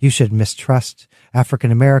is you should mistrust African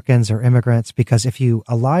Americans or immigrants, because if you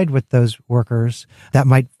allied with those workers, that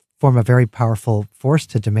might form a very powerful force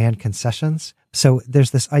to demand concessions. So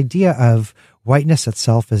there's this idea of whiteness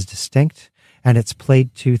itself is distinct, and it's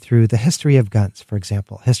played to through the history of guns, for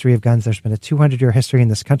example. History of guns, there's been a 200-year history in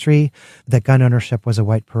this country that gun ownership was a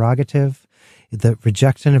white prerogative. The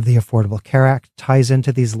rejection of the Affordable Care Act ties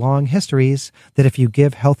into these long histories that if you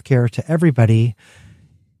give health care to everybody,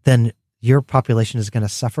 then your population is going to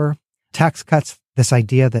suffer. Tax cuts, this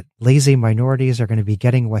idea that lazy minorities are going to be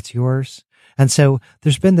getting what's yours. And so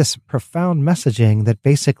there's been this profound messaging that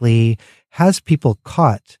basically has people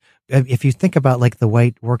caught. If you think about like the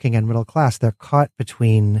white working and middle class, they're caught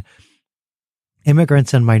between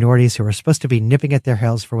immigrants and minorities who are supposed to be nipping at their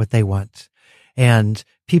heels for what they want, and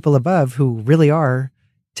people above who really are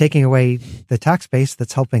taking away the tax base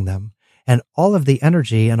that's helping them. And all of the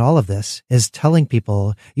energy and all of this is telling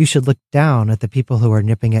people you should look down at the people who are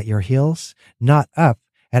nipping at your heels, not up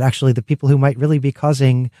at actually the people who might really be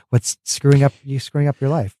causing what's screwing up your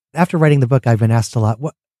life. After writing the book, I've been asked a lot,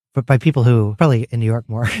 but by people who probably in New York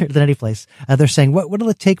more than any place, they're saying, what will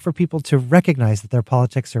it take for people to recognize that their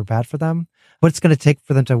politics are bad for them? What's going to take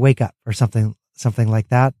for them to wake up or something like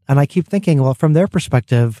that? And I keep thinking, well, from their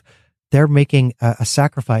perspective, they're making a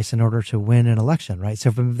sacrifice in order to win an election, right?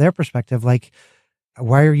 So from their perspective, like,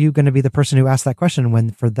 why are you going to be the person who asked that question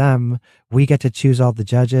when for them, we get to choose all the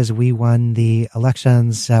judges, we won the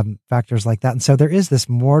elections, factors like that. And so there is this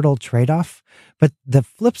mortal trade-off. But the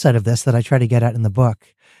flip side of this that I try to get at in the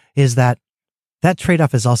book is that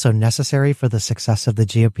trade-off is also necessary for the success of the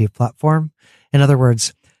GOP platform. In other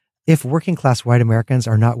words, if working class white Americans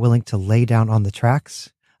are not willing to lay down on the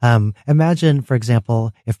tracks, imagine, for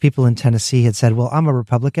example, if people in Tennessee had said, well, I'm a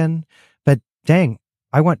Republican, but dang,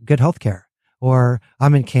 I want good health care. Or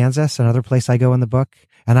I'm in Kansas, another place I go in the book,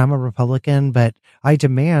 and I'm a Republican, but I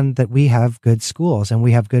demand that we have good schools and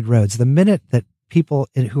we have good roads. The minute that people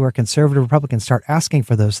who are conservative Republicans start asking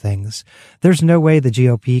for those things, there's no way the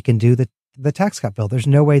GOP can do the tax cut bill. There's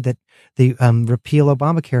no way that the repeal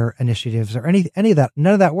Obamacare initiatives or any of that,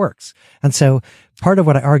 none of that works. And so part of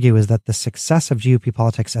what I argue is that the success of GOP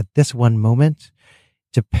politics at this one moment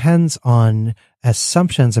depends on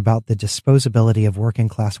assumptions about the disposability of working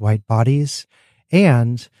class white bodies,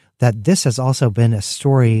 and that this has also been a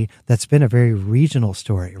story that's been a very regional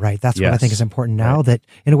story, right? That's what I think is important now, right? That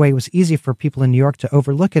in a way it was easy for people in New York to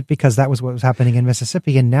overlook it because that was what was happening in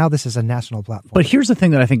Mississippi. And now this is a national platform. But here's the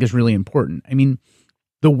thing that I think is really important. I mean,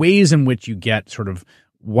 the ways in which you get sort of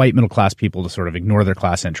white middle class people to sort of ignore their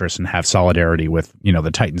class interests and have solidarity with,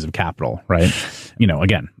 the titans of capital, right?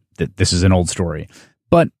 Again, this is an old story.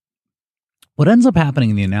 But what ends up happening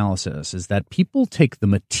in the analysis is that people take the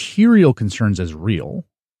material concerns as real,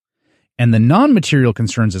 and the non-material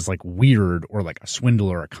concerns as like weird or like a swindle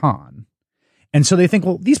or a con. And so they think,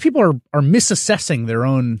 well, these people are misassessing their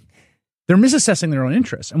own. They're misassessing their own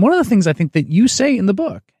interests. And one of the things I think that you say in the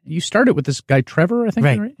book, you started with this guy Trevor, I think,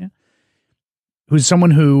 right? Yeah. Who's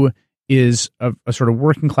someone who is a sort of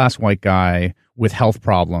working class white guy with health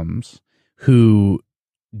problems who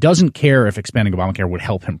doesn't care if expanding Obamacare would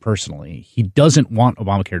help him personally. He doesn't want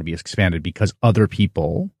Obamacare to be expanded because other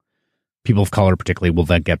people of color particularly, will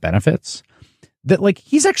then get benefits. That like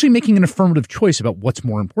he's actually making an affirmative choice about what's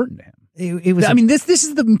more important to him. This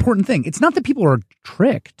is the important thing. It's not that people are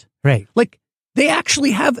tricked. Right. Like they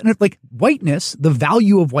actually have like whiteness, the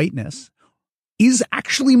value of whiteness is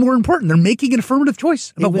actually more important. They're making an affirmative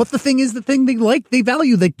choice about what the thing is, the thing they like, they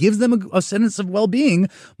value, that gives them a sense of well-being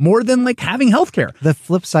more than like having healthcare. The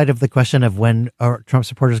flip side of the question of when are Trump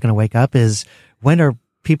supporters going to wake up is when are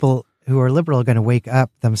people who are liberal going to wake up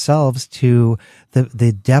themselves to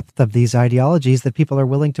the depth of these ideologies that people are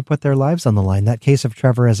willing to put their lives on the line. That case of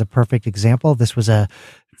Trevor is a perfect example. This was a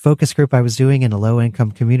focus group I was doing in a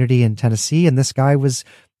low-income community in Tennessee, and this guy was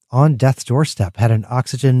on death's doorstep, had an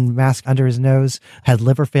oxygen mask under his nose, had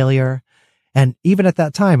liver failure. And even at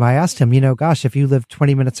that time, I asked him, gosh, if you lived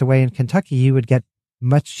 20 minutes away in Kentucky, you would get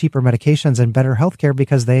much cheaper medications and better healthcare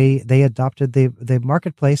because they adopted the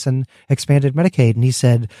marketplace and expanded Medicaid. And he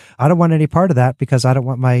said, I don't want any part of that because I don't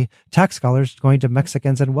want my tax dollars going to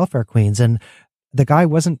Mexicans and welfare queens. And the guy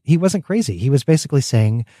wasn't crazy. He was basically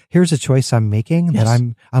saying, here's a choice I'm making that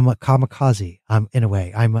I'm a kamikaze. In a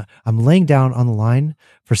way, I'm laying down on the line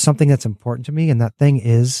for something that's important to me. And that thing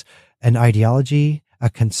is an ideology, a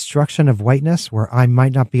construction of whiteness where I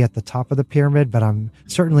might not be at the top of the pyramid, but I'm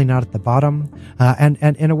certainly not at the bottom. And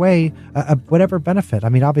in a way, whatever benefit. I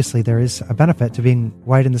mean, obviously there is a benefit to being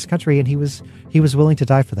white in this country, and he was willing to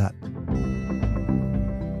die for that.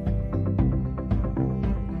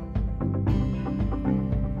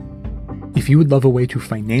 If you would love a way to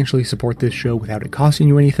financially support this show without it costing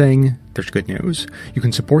you anything, there's good news. You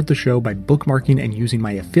can support the show by bookmarking and using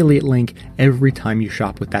my affiliate link every time you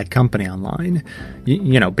shop with that company online.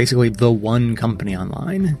 Basically the one company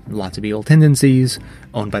online. Lots of evil tendencies,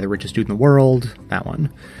 owned by the richest dude in the world, that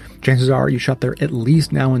one. Chances are you shop there at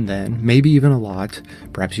least now and then, maybe even a lot.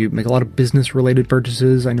 Perhaps you make a lot of business-related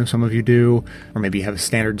purchases, I know some of you do. Or maybe you have a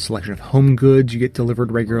standard selection of home goods you get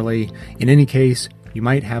delivered regularly. In any case, you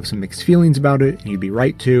might have some mixed feelings about it, and you'd be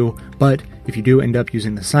right to, but if you do end up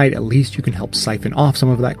using the site, at least you can help siphon off some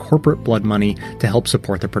of that corporate blood money to help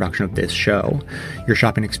support the production of this show. Your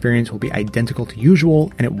shopping experience will be identical to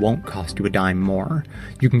usual, and it won't cost you a dime more.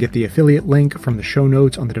 You can get the affiliate link from the show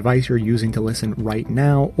notes on the device you're using to listen right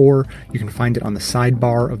now, or you can find it on the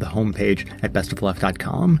sidebar of the homepage at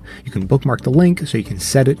bestofleft.com. You can bookmark the link so you can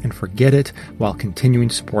set it and forget it while continuing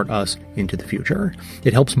to support us into the future.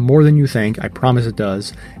 It helps more than you think, I promise it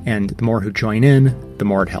does, and the more who join in, the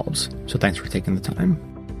more it helps. So thanks for taking the time.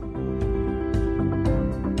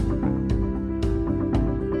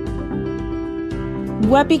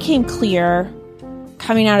 What became clear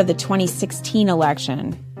coming out of the 2016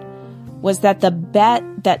 election was that the bet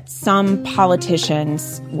that some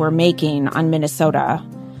politicians were making on Minnesota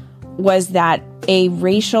was that a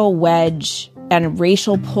racial wedge and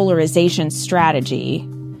racial polarization strategy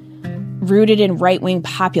rooted in right-wing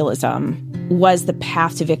populism was the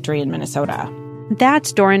path to victory in Minnesota.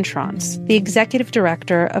 That's Dorin Schranz, the executive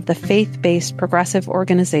director of the faith-based progressive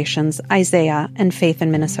organizations Isaiah and Faith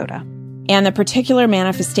in Minnesota. And the particular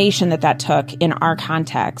manifestation that took in our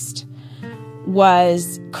context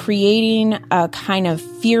was creating a kind of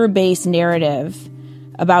fear-based narrative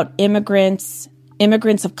about immigrants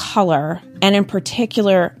of color, and in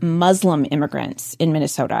particular Muslim immigrants in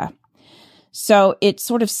Minnesota. So it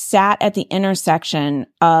sort of sat at the intersection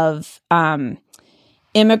of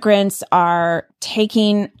immigrants are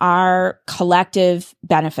taking our collective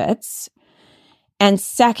benefits. And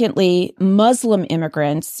secondly, Muslim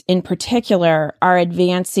immigrants in particular are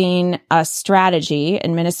advancing a strategy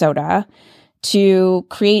in Minnesota to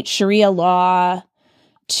create Sharia law,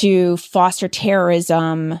 to foster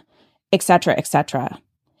terrorism, et cetera, et cetera.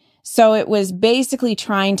 So it was basically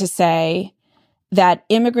trying to say that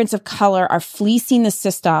immigrants of color are fleecing the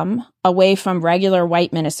system away from regular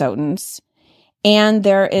white Minnesotans. And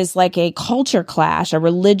there is like a culture clash, a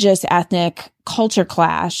religious, ethnic culture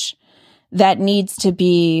clash that needs to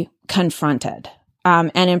be confronted.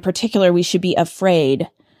 And in particular, we should be afraid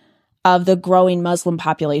of the growing Muslim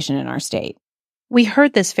population in our state. We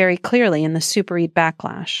heard this very clearly in the Super Eat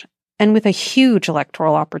backlash, and with a huge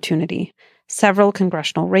electoral opportunity. Several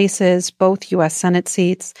congressional races, both U.S. Senate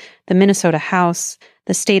seats, the Minnesota House,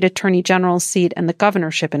 the state attorney general's seat, and the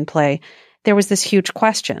governorship in play, there was this huge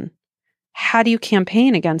question. How do you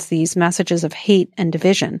campaign against these messages of hate and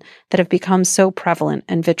division that have become so prevalent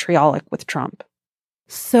and vitriolic with Trump?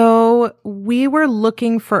 So we were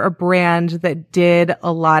looking for a brand that did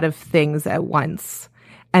a lot of things at once.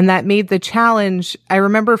 And that made the challenge, I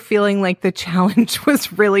remember feeling like the challenge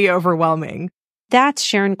was really overwhelming. That's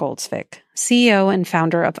Sharon Goldsvik, CEO and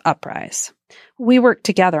founder of Uprise. We worked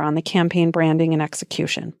together on the campaign branding and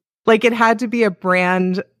execution. Like, it had to be a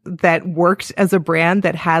brand that worked as a brand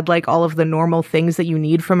that had like all of the normal things that you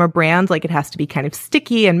need from a brand. Like, it has to be kind of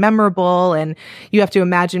sticky and memorable, and you have to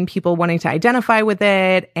imagine people wanting to identify with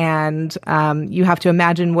it, and you have to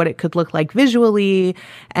imagine what it could look like visually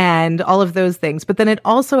and all of those things. But then it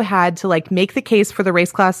also had to like make the case for the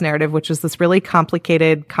race class narrative, which is this really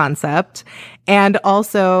complicated concept, and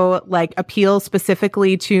also like appeal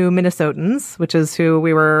specifically to Minnesotans, which is who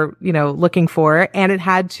we were, looking for. And it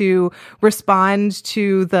had to respond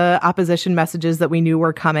to the opposition messages that we knew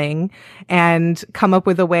were coming and come up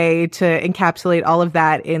with a way to encapsulate all of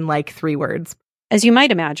that in like 3 words. As you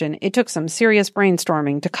might imagine, it took some serious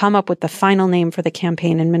brainstorming to come up with the final name for the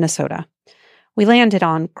campaign in Minnesota. We landed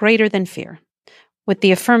on Greater Than Fear, with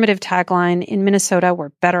the affirmative tagline, "In Minnesota,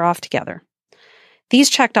 we're better off together." These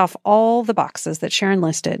checked off all the boxes that Sharon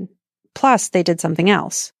listed, plus they did something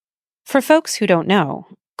else. For folks who don't know,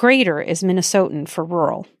 Greater is Minnesotan for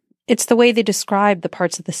rural. It's the way they describe the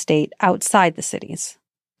parts of the state outside the cities.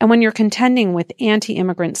 And when you're contending with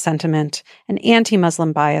anti-immigrant sentiment and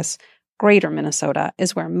anti-Muslim bias, Greater Minnesota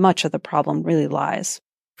is where much of the problem really lies.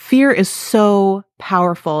 Fear is so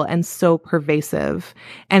powerful and so pervasive,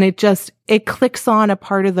 and it clicks on a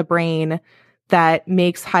part of the brain that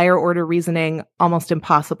makes higher order reasoning almost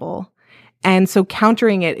impossible. And so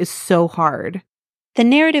countering it is so hard. The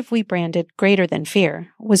narrative we branded Greater Than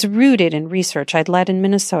Fear was rooted in research I'd led in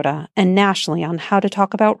Minnesota and nationally on how to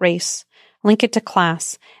talk about race, link it to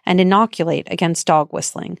class, and inoculate against dog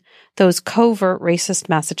whistling, those covert racist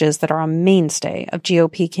messages that are a mainstay of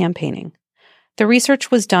GOP campaigning. The research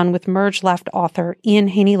was done with Merge Left author Ian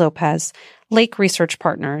Haney-Lopez, Lake Research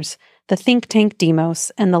Partners, the think tank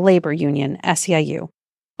Demos, and the labor union SEIU.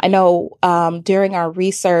 I know during our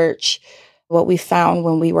research, what we found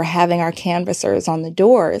when we were having our canvassers on the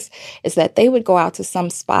doors is that they would go out to some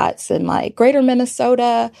spots in like Greater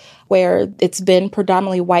Minnesota, where it's been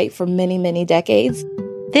predominantly white for many, many decades.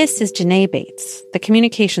 This is Janae Bates, the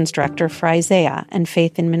communications director for Isaiah and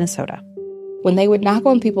Faith in Minnesota. When they would knock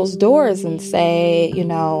on people's doors and say,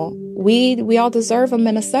 we all deserve a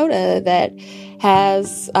Minnesota that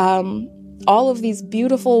has all of these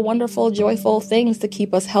beautiful, wonderful, joyful things to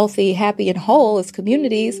keep us healthy, happy, and whole as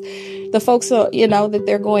communities, the folks, that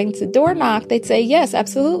they're going to door knock, they'd say, yes,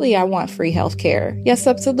 absolutely, I want free health care. Yes,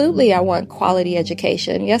 absolutely, I want quality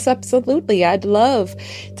education. Yes, absolutely, I'd love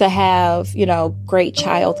to have, great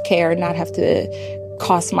child care and not have to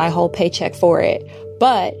cost my whole paycheck for it.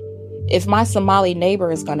 But if my Somali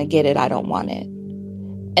neighbor is going to get it, I don't want it.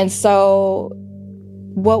 And so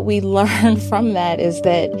what we learned from that is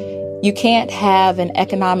that you can't have an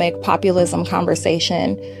economic populism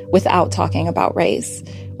conversation without talking about race.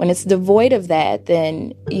 When it's devoid of that,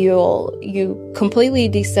 then you completely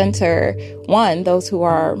decenter, one, those who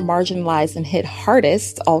are marginalized and hit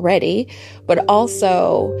hardest already, but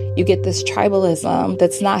also you get this tribalism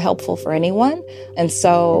that's not helpful for anyone. And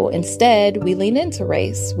so instead, we lean into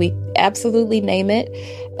race. We absolutely name it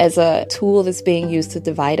as a tool that's being used to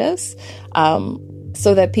divide us.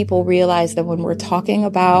 So that people realize that when we're talking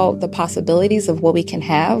about the possibilities of what we can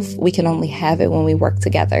only have it when we work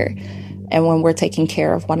together and when we're taking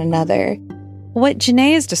care of one another. What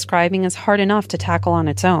Janae is describing is hard enough to tackle on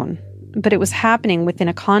its own, but it was happening within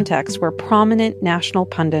a context where prominent national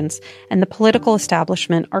pundits and the political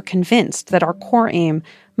establishment are convinced that our core aim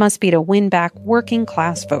must be to win back working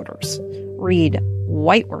class voters. Read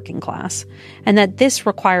white working class, and that this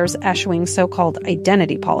requires eschewing so-called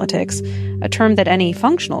identity politics, a term that any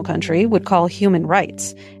functional country would call human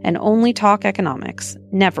rights, and only talk economics,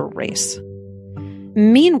 never race.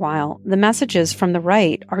 Meanwhile, the messages from the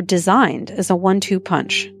right are designed as a 1-2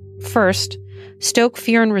 punch. First, stoke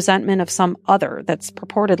fear and resentment of some other that's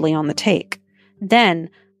purportedly on the take. Then,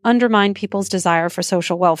 undermine people's desire for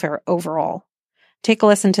social welfare overall. Take a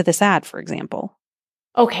listen to this ad, for example.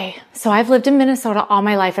 Okay, so I've lived in Minnesota all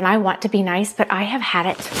my life and I want to be nice, but I have had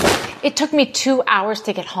it. It took me 2 hours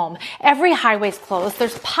to get home. Every highway's closed.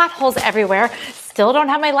 There's potholes everywhere. Still don't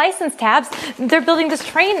have my license tabs. They're building this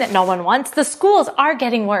train that no one wants. The schools are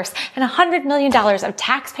getting worse. And $100 million of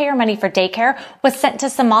taxpayer money for daycare was sent to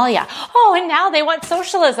Somalia. Oh, and now they want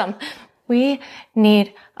socialism. We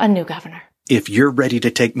need a new governor. If you're ready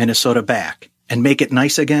to take Minnesota back and make it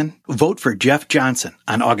nice again? Vote for Jeff Johnson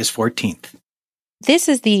on August 14th. This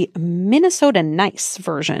is the Minnesota Nice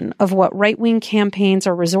version of what right-wing campaigns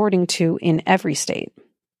are resorting to in every state.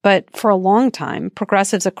 But for a long time,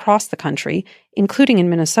 progressives across the country, including in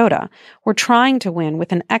Minnesota, were trying to win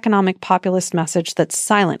with an economic populist message that's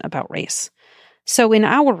silent about race. So in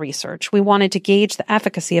our research, we wanted to gauge the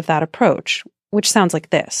efficacy of that approach, which sounds like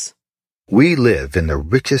this. We live in the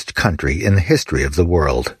richest country in the history of the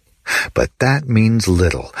world. But that means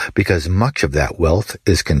little because much of that wealth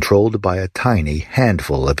is controlled by a tiny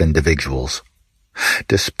handful of individuals.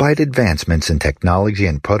 Despite advancements in technology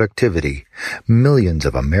and productivity, millions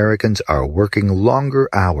of Americans are working longer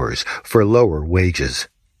hours for lower wages.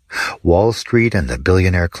 Wall Street and the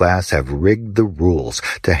billionaire class have rigged the rules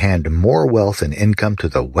to hand more wealth and income to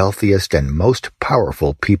the wealthiest and most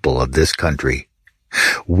powerful people of this country.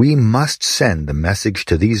 We must send the message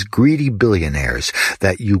to these greedy billionaires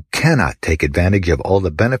that you cannot take advantage of all the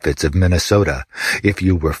benefits of Minnesota if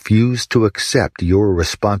you refuse to accept your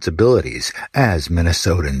responsibilities as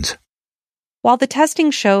Minnesotans. While the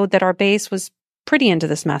testing showed that our base was pretty into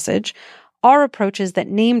this message, our approaches that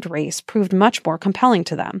named race proved much more compelling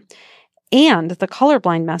to them. And the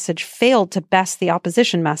colorblind message failed to best the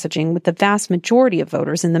opposition messaging with the vast majority of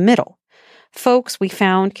voters in the middle. Folks we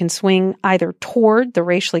found can swing either toward the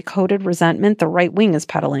racially coded resentment the right wing is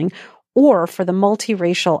peddling or for the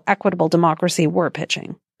multiracial, equitable democracy we're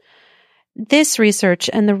pitching. This research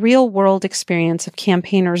and the real-world experience of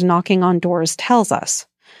campaigners knocking on doors tells us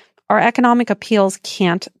our economic appeals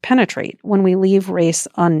can't penetrate when we leave race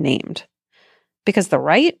unnamed. Because the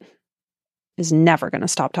right is never going to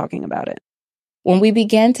stop talking about it. When we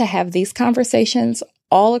began to have these conversations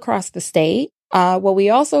all across the state, what we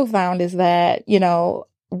also found is that,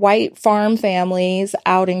 white farm families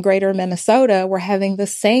out in greater Minnesota were having the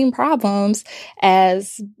same problems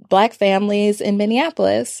as Black families in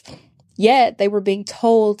Minneapolis, yet they were being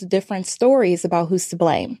told different stories about who's to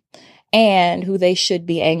blame and who they should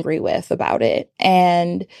be angry with about it.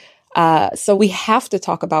 And so we have to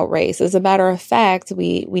talk about race. As a matter of fact,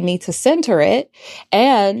 we need to center it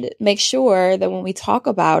and make sure that when we talk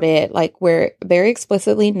about it, like we're very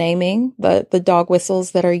explicitly naming the dog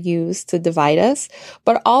whistles that are used to divide us,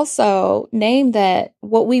 but also name that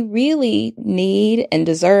what we really need and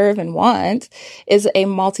deserve and want is a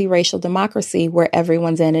multiracial democracy where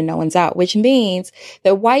everyone's in and no one's out, which means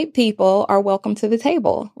that white people are welcome to the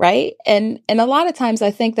table, right? And a lot of times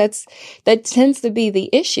I think that tends to be the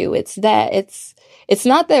issue. It's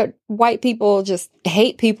not that white people just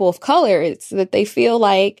hate people of color. It's that they feel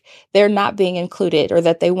like they're not being included or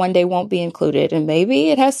that they one day won't be included. And maybe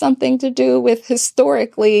it has something to do with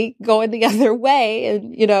historically going the other way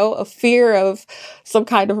and, a fear of some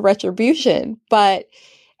kind of retribution. But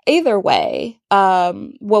either way,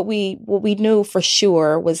 what we knew for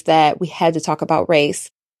sure was that we had to talk about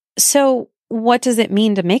race. So what does it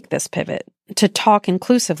mean to make this pivot, to talk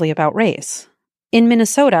inclusively about race? In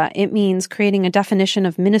Minnesota, it means creating a definition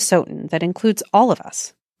of Minnesotan that includes all of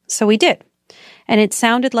us. So we did. And it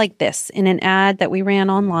sounded like this in an ad that we ran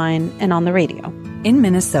online and on the radio. In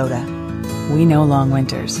Minnesota, we know long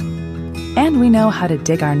winters. And we know how to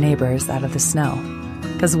dig our neighbors out of the snow.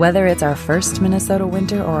 Because whether it's our first Minnesota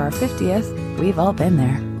winter or our 50th, we've all been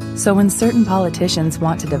there. So when certain politicians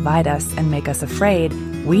want to divide us and make us afraid,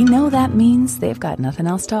 we know that means they've got nothing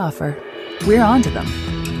else to offer. We're on to them.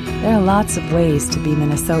 There are lots of ways to be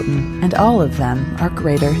Minnesotan, and all of them are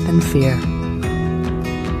greater than fear.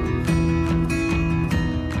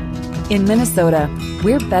 In Minnesota,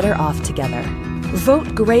 we're better off together.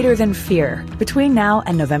 Vote greater than fear between now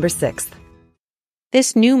and November 6th.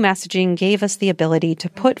 This new messaging gave us the ability to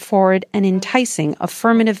put forward an enticing,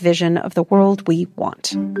 affirmative vision of the world we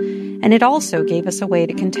want. And it also gave us a way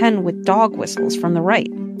to contend with dog whistles from the right.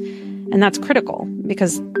 And that's critical,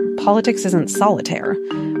 because politics isn't solitaire.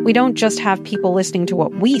 We don't just have people listening to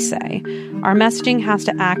what we say. Our messaging has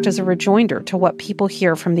to act as a rejoinder to what people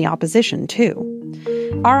hear from the opposition,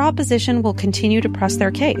 too. Our opposition will continue to press their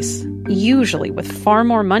case, usually with far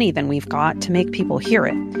more money than we've got to make people hear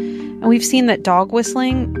it. And we've seen that dog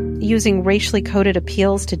whistling, using racially coded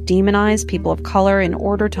appeals to demonize people of color in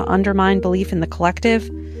order to undermine belief in the collective,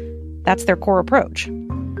 that's their core approach.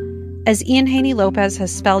 As Ian Haney Lopez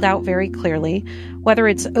has spelled out very clearly, whether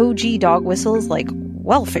it's OG dog whistles like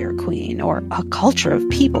welfare queen or a culture of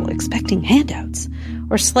people expecting handouts,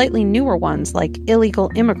 or slightly newer ones like illegal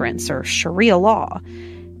immigrants or Sharia law,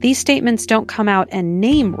 these statements don't come out and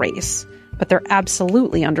name race, but they're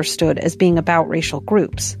absolutely understood as being about racial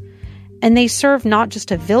groups. And they serve not just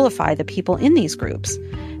to vilify the people in these groups.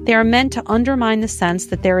 They are meant to undermine the sense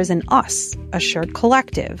that there is an us, a shared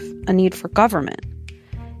collective, a need for government.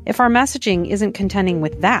 If our messaging isn't contending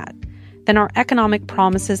with that, then our economic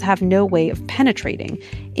promises have no way of penetrating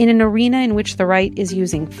in an arena in which the right is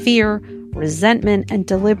using fear, resentment, and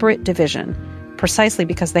deliberate division, precisely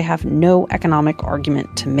because they have no economic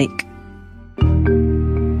argument to make.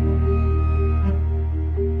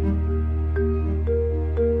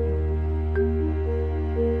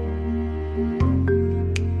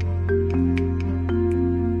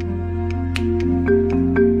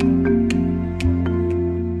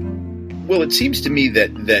 Well, it seems to me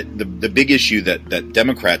that the big issue that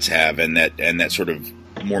Democrats have and that sort of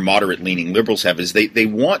more moderate-leaning liberals have is they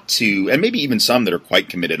want to, and maybe even some that are quite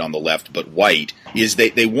committed on the left but white, is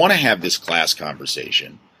they want to have this class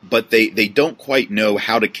conversation, but they don't quite know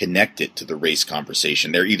how to connect it to the race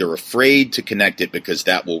conversation. They're either afraid to connect it because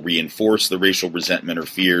that will reinforce the racial resentment or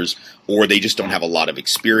fears, or they just don't have a lot of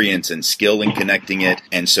experience and skill in connecting it,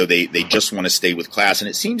 and so they just want to stay with class. And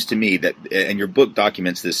it seems to me that, and your book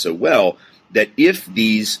documents this so well, that if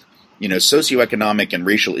these socioeconomic and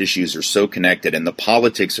racial issues are so connected and the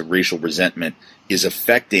politics of racial resentment is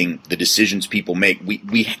affecting the decisions people make,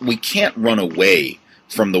 we can't run away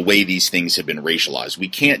from the way these things have been racialized. We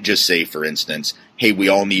can't just say, for instance, hey, we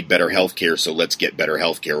all need better health care, so let's get better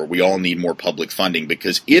health care, or we all need more public funding,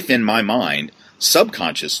 because if in my mind,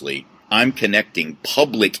 subconsciously, I'm connecting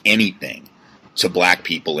public anything to black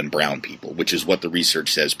people and brown people, which is what the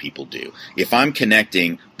research says people do. If I'm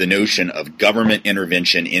connecting the notion of government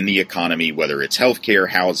intervention in the economy, whether it's healthcare,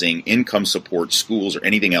 housing, income support, schools, or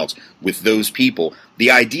anything else, with those people,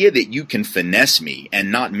 the idea that you can finesse me and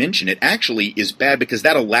not mention it actually is bad, because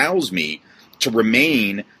that allows me to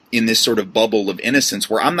remain in this sort of bubble of innocence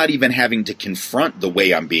where I'm not even having to confront the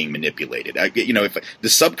way I'm being manipulated. If the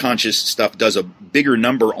subconscious stuff does a bigger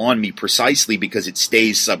number on me precisely because it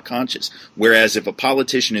stays subconscious. Whereas if a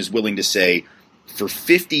politician is willing to say, for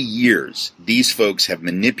 50 years, these folks have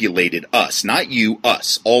manipulated us, not you,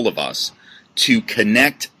 us, all of us, to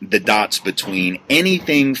connect the dots between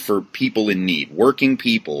anything for people in need, working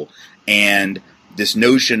people, and this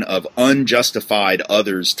notion of unjustified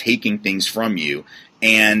others taking things from you,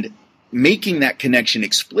 and making that connection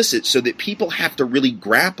explicit so that people have to really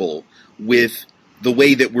grapple with the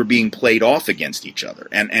way that we're being played off against each other.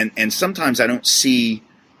 And sometimes I don't see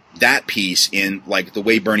that piece in, like, the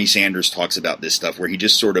way Bernie Sanders talks about this stuff, where he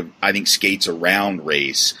just sort of, I think, skates around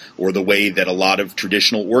race, or the way that a lot of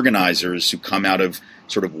traditional organizers who come out of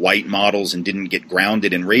sort of white models and didn't get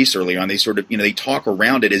grounded in race early on, they sort of, they talk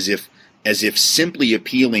around it as if simply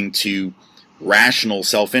appealing to rational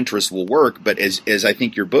self-interest will work. But as I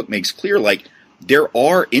think your book makes clear, like, there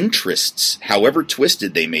are interests, however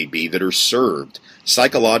twisted they may be, that are served,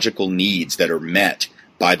 psychological needs that are met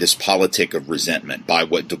by this politic of resentment, by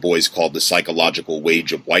what Du Bois called the psychological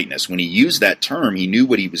wage of whiteness. When he used that term, he knew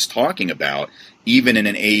what he was talking about, even in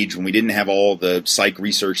an age when we didn't have all the psych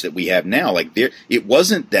research that we have now. Like, it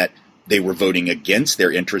wasn't that they were voting against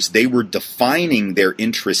their interests, they were defining their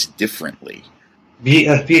interests differently.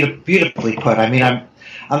 Beautifully put. I mean,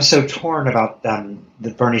 I'm so torn about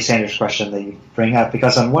the Bernie Sanders question that you bring up,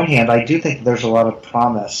 because on one hand, I do think that there's a lot of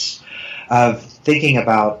promise of thinking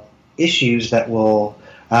about issues that will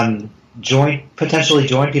potentially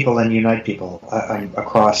join people and unite people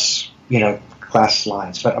across, class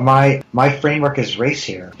lines. But my framework is race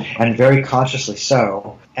here, and very consciously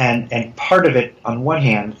so. And part of it, on one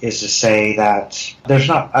hand, is to say that there's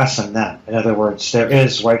not us and them. In other words, there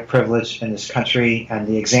is white privilege in this country, and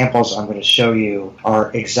the examples I'm going to show you are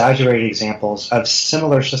exaggerated examples of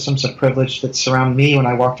similar systems of privilege that surround me when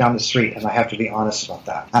I walk down the street, and I have to be honest about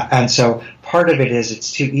that. And so part of it is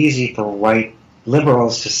it's too easy for white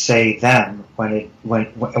liberals to say them when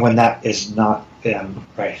that is not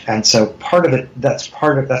right. And so part of it, that's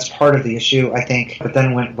part of the issue, I think. But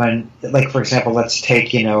then when like, for example, let's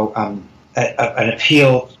take an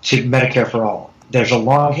appeal to Medicare for all. There's a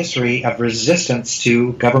long history of resistance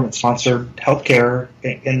to government-sponsored healthcare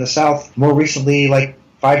in the South. More recently, like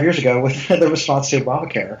 5 years ago, with the response to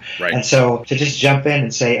Obamacare. Right. And so to just jump in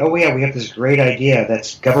and say, oh yeah, we have this great idea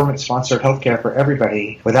that's government-sponsored healthcare for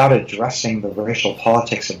everybody, without addressing the racial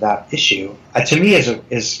politics of that issue, to me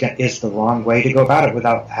is the wrong way to go about it,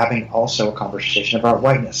 without having also a conversation about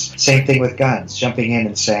whiteness. Same thing with guns, jumping in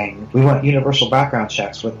and saying we want universal background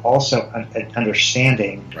checks, with also an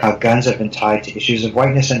understanding how guns have been tied to issues of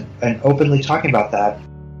whiteness, and openly talking about that.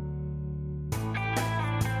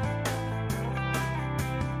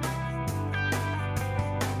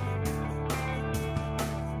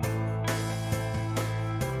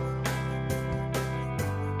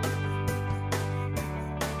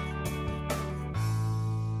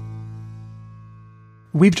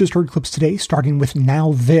 We've just heard clips today, starting with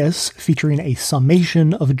Now This, featuring a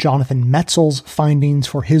summation of Jonathan Metzl's findings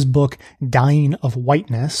for his book, Dying of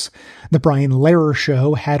Whiteness. The Brian Lehrer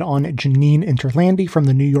Show had on Janine Interlandi from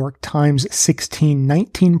the New York Times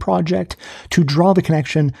 1619 Project to draw the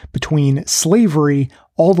connection between slavery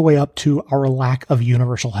all the way up to our lack of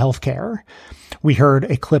universal health care. We heard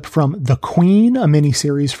a clip from The Queen, a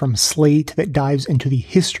miniseries from Slate that dives into the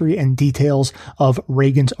history and details of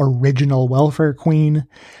Reagan's original welfare queen.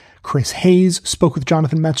 Chris Hayes spoke with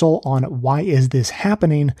Jonathan Metzl on Why Is This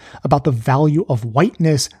Happening, about the value of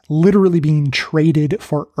whiteness literally being traded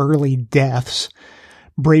for early deaths.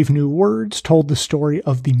 Brave New Words told the story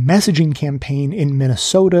of the messaging campaign in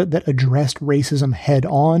Minnesota that addressed racism head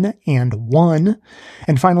on and won.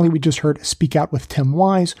 And finally, we just heard Speak Out with Tim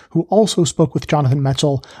Wise, who also spoke with Jonathan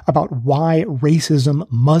Metzl about why racism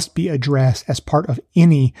must be addressed as part of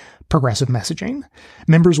any progressive messaging.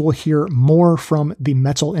 Members will hear more from the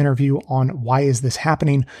Metzl interview on Why Is This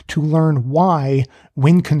Happening to learn why,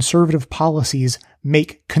 when conservative policies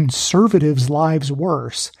make conservatives' lives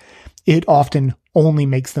worse, it often only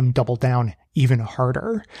makes them double down even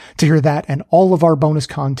harder. To hear that and all of our bonus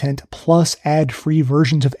content, plus ad-free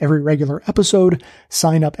versions of every regular episode,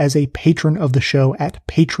 sign up as a patron of the show at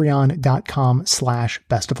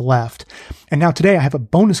patreon.com/bestofleft. And now today I have a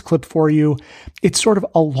bonus clip for you. It's sort of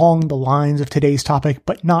along the lines of today's topic,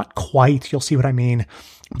 but not quite. You'll see what I mean.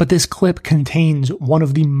 But this clip contains one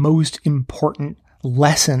of the most important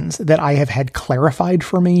lessons that I have had clarified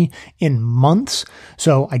for me in months.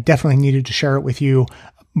 So I definitely needed to share it with you,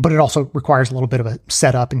 but it also requires a little bit of a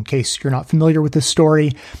setup in case you're not familiar with this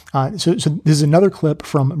story. So this is another clip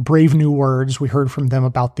from Brave New Words. We heard from them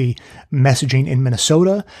about the messaging in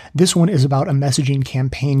Minnesota. This one is about a messaging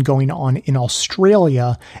campaign going on in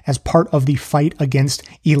Australia as part of the fight against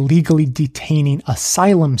illegally detaining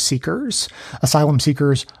asylum seekers. Asylum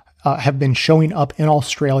seekers have been showing up in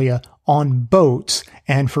Australia on boats,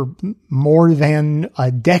 and for more than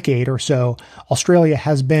a decade or so, Australia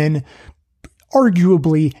has been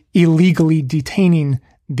arguably illegally detaining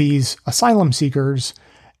these asylum seekers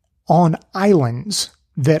on islands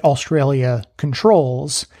that Australia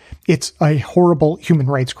controls. It's a horrible human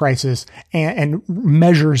rights crisis and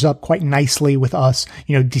measures up quite nicely with us,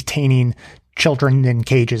 detaining children in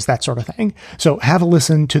cages, that sort of thing. So have a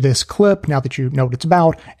listen to this clip now that you know what it's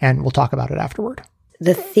about, and we'll talk about it afterward.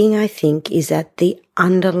 The thing I think is that the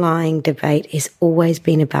underlying debate has always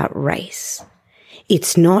been about race.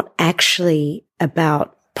 It's not actually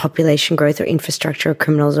about population growth or infrastructure or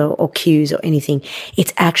criminals or queues or anything.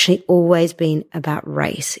 It's actually always been about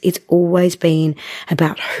race. It's always been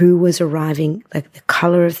about who was arriving, like the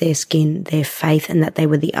color of their skin, their faith, and that they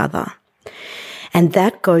were the other. And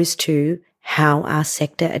that goes to how our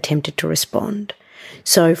sector attempted to respond.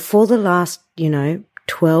 So for the last,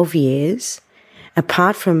 12 years,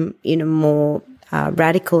 apart from, more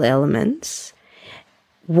radical elements,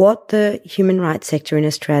 what the human rights sector in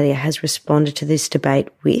Australia has responded to this debate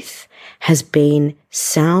with has been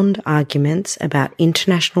sound arguments about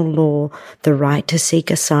international law, the right to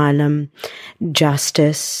seek asylum,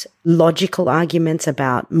 justice, logical arguments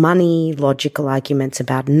about money, logical arguments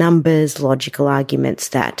about numbers, logical arguments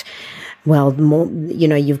that,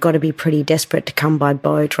 you've got to be pretty desperate to come by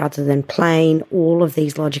boat rather than plane, all of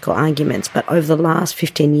these logical arguments. But over the last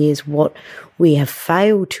 15 years, what we have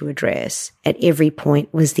failed to address at every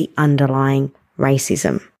point was the underlying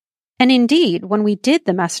racism. And indeed, when we did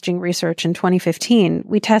the messaging research in 2015,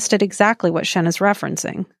 we tested exactly what Shen is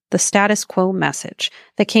referencing, the status quo message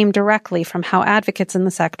that came directly from how advocates in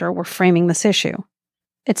the sector were framing this issue.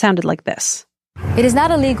 It sounded like this. It is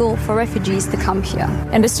not illegal for refugees to come here,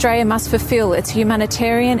 and Australia must fulfil its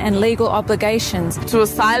humanitarian and legal obligations to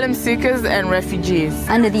asylum seekers and refugees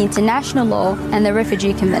under the international law and the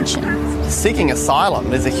Refugee Convention. Seeking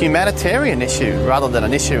asylum is a humanitarian issue rather than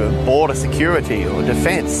an issue of border security or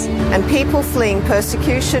defence. And people fleeing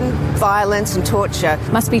persecution, violence and torture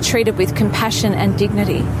must be treated with compassion and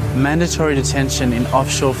dignity. Mandatory detention in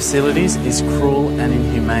offshore facilities is cruel and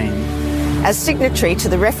inhumane. As signatory to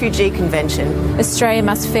the Refugee Convention, Australia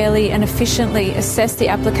must fairly and efficiently assess the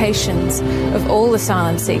applications of all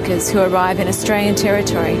asylum seekers who arrive in Australian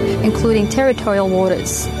territory, including territorial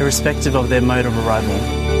waters, irrespective of their mode of arrival.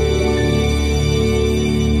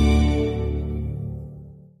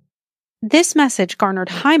 This message garnered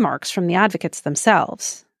high marks from the advocates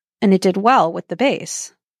themselves, and it did well with the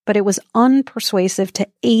base, but it was unpersuasive to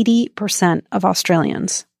 80% of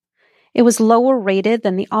Australians. It was lower rated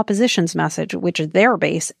than the opposition's message, which their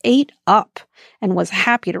base ate up and was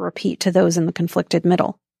happy to repeat to those in the conflicted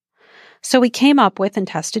middle. So we came up with and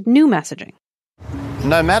tested new messaging.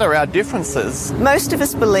 no matter our differences. Most of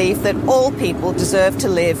us believe that all people deserve to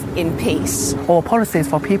live in peace. All policies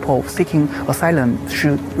for people seeking asylum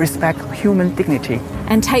should respect human dignity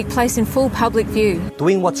and take place in full public view.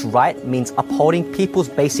 Doing what's right means upholding people's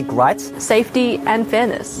basic rights, safety and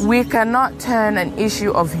fairness. We cannot turn an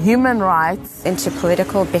issue of human rights into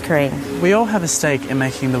political bickering. We all have a stake in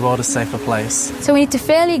making the world a safer place. So we need to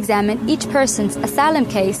fairly examine each person's asylum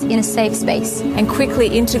case in a safe space and quickly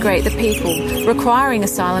integrate the people requiring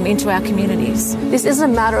asylum into our communities. This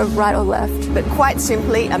isn't a matter of right or left, but quite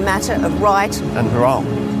simply a matter of right and wrong.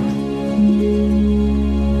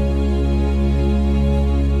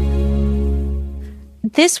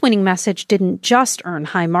 This winning message didn't just earn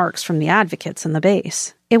high marks from the advocates in the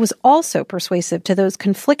base. It was also persuasive to those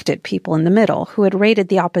conflicted people in the middle who had rated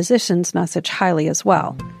the opposition's message highly as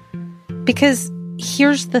well. Because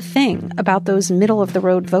here's the thing about those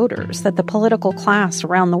middle-of-the-road voters that the political class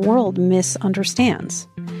around the world misunderstands.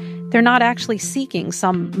 They're not actually seeking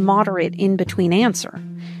some moderate in-between answer.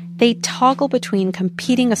 They toggle between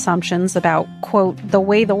competing assumptions about, quote, the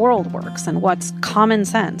way the world works and what's common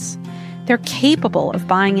sense. They're capable of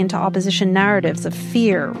buying into opposition narratives of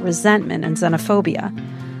fear, resentment, and xenophobia.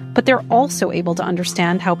 But they're also able to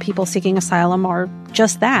understand how people seeking asylum are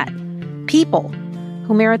just that, people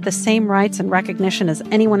who merit the same rights and recognition as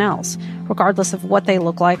anyone else, regardless of what they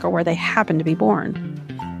look like or where they happen to be born.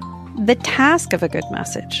 The task of a good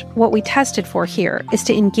message, what we tested for here, is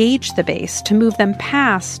to engage the base, to move them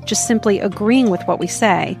past just simply agreeing with what we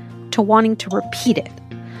say to wanting to repeat it.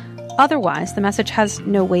 Otherwise, the message has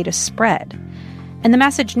no way to spread. And the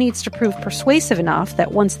message needs to prove persuasive enough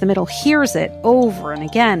that once the middle hears it over and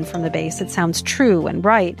again from the base, it sounds true and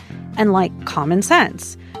right and like common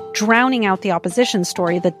sense, drowning out the opposition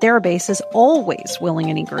story that their base is always willing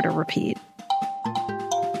and eager to repeat.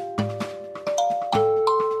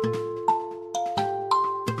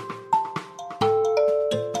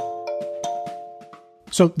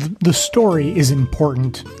 So the story is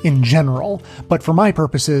important in general, but for my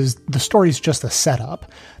purposes, the story is just a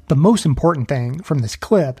setup. The most important thing from this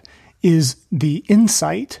clip is the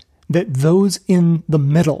insight that those in the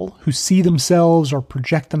middle who see themselves or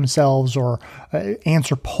project themselves or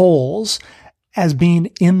answer polls as being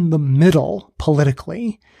in the middle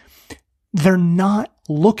politically, they're not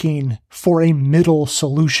looking for a middle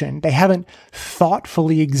solution. They haven't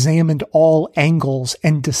thoughtfully examined all angles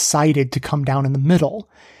and decided to come down in the middle.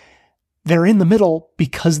 They're in the middle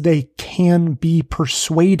because they can be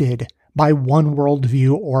persuaded by one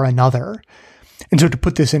worldview or another. And so to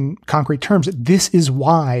put this in concrete terms, this is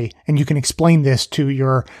why, and you can explain this to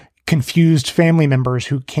your confused family members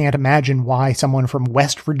who can't imagine why someone from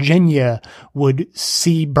West Virginia would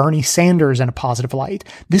see Bernie Sanders in a positive light.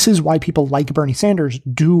 This is why people like Bernie Sanders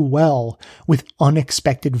do well with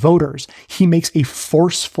unexpected voters. He makes a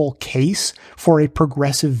forceful case for a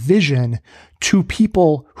progressive vision to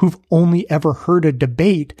people who've only ever heard a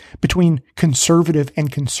debate between conservative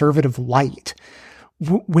and conservative light.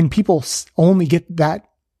 When people only get that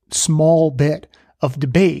small bit of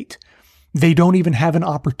debate, they don't even have an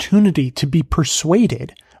opportunity to be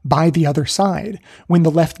persuaded by the other side. When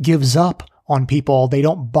the left gives up on people, they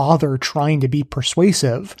don't bother trying to be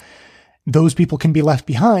persuasive. Those people can be left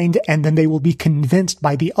behind, and then they will be convinced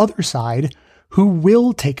by the other side, who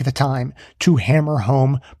will take the time to hammer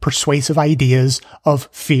home persuasive ideas of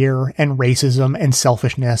fear and racism and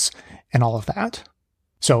selfishness and all of that.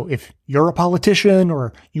 So if you're a politician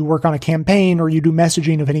or you work on a campaign or you do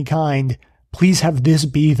messaging of any kind, please have this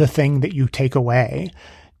be the thing that you take away.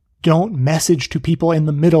 Don't message to people in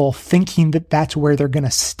the middle thinking that that's where they're going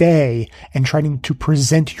to stay and trying to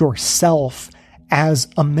present yourself as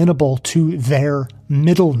amenable to their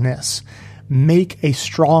middleness. Make a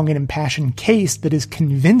strong and impassioned case that is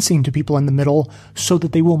convincing to people in the middle so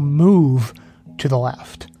that they will move to the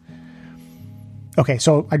left. Okay,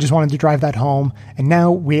 so I just wanted to drive that home. And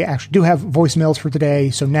now we actually do have voicemails for today.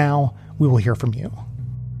 So now we will hear from you.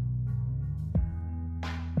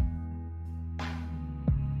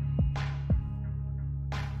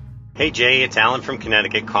 Hey Jay, it's Alan from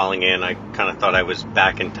Connecticut calling in. I kind of thought I was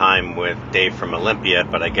back in time with Dave from Olympia,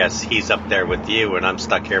 but I guess he's up there with you and I'm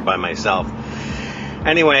stuck here by myself.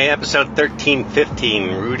 Anyway, episode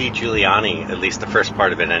 1315, Rudy Giuliani, at least the first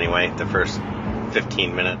part of it anyway, the first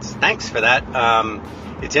 15 minutes. Thanks for that.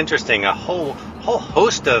 It's interesting. A whole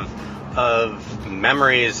host of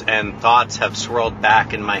memories and thoughts have swirled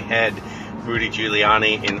back in my head. Rudy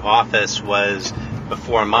Giuliani in office was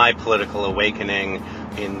before my political awakening.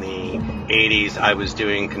 In the 80s, I was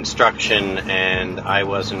doing construction and I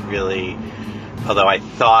wasn't really, although I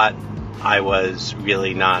thought I was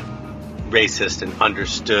really not racist and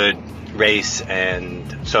understood race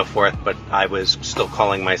and so forth, but I was still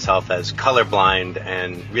calling myself as colorblind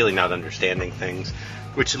and really not understanding things,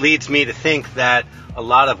 which leads me to think that a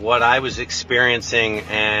lot of what I was experiencing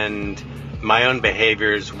and my own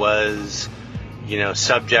behaviors was,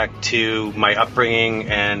 subject to my upbringing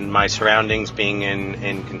and my surroundings being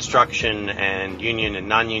in construction and union and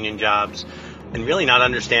non-union jobs, and really not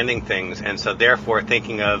understanding things. And so therefore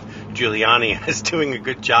thinking of Giuliani as doing a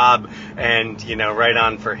good job and, right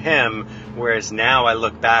on for him. Whereas now I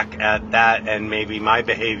look back at that and maybe my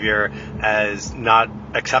behavior as not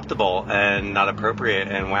acceptable and not appropriate,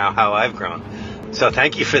 and wow, how I've grown. So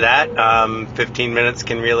thank you for that. 15 minutes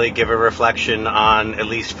can really give a reflection on, at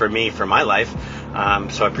least for me, for my life.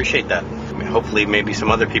 So I appreciate that. Hopefully maybe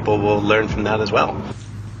some other people will learn from that as well.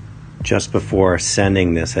 Just before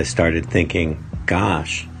sending this, I started thinking,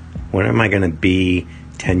 gosh, when am I going to be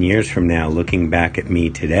 10 years from now looking back at me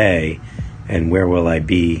today, and where will I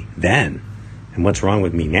be then? And what's wrong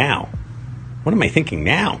with me now? What am I thinking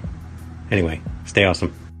now? Anyway, stay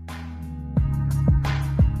awesome.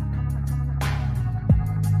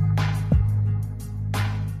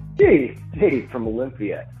 Dave from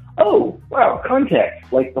Olympia. Oh, wow,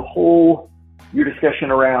 context. Like your discussion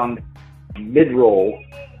around mid-roll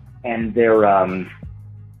and their,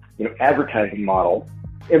 advertising model,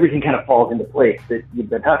 everything kind of falls into place that you've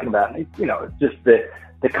been talking about. And, it's just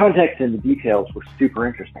the context and the details were super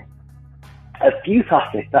interesting. A few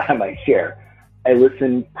thoughts I thought I might share. I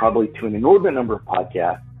listened probably to an inordinate number of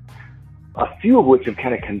podcasts, a few of which have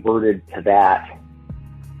kind of converted to that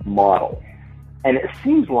model. And it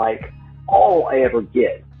seems like all I ever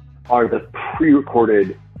get are the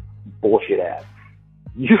pre-recorded bullshit ads,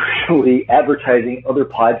 usually advertising other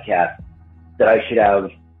podcasts that I should have,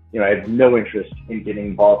 I have no interest in getting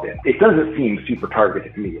involved in. It doesn't seem super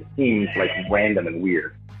targeted to me. It seems like random and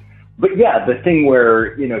weird. But yeah, the thing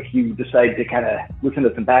where, if you decide to kind of listen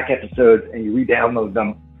to some back episodes and you re-download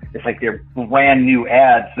them, it's like they're brand new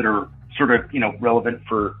ads that are sort of, relevant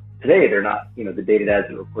for today. They're not, the dated ads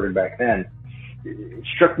that were recorded back then. It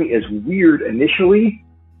struck me as weird initially,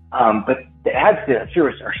 but the ads to that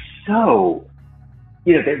service are so,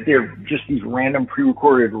 they're just these random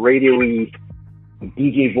pre-recorded radio-y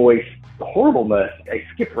DJ voice horribleness. I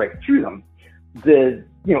skipped right through them. The,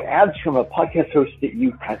 ads from a podcast host that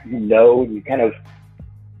you kind of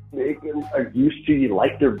are used to, you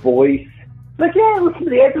like their voice. Like, yeah, listen to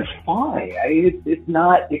the ads, it's fine. I mean, it's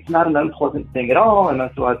not an unpleasant thing at all, and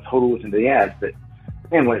that's why I totally listen to the ads. But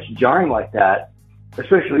man, when it's jarring like that,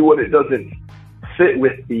 especially when it doesn't fit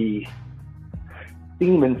with the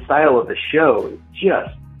theme and style of the show, it's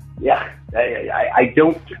just, yeah, I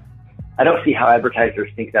don't see how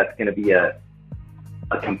advertisers think that's going to be a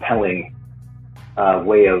compelling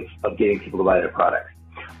way of getting people to buy their products.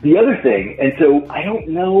 The other thing, and so I don't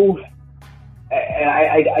know,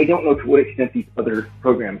 I don't know to what extent these other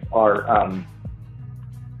programs are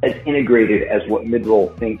as integrated as what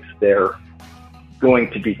Midroll thinks they're going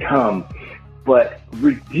to become, but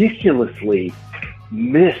ridiculously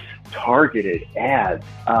mistargeted ads.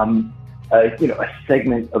 A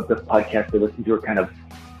segment of the podcast I listen to are kind of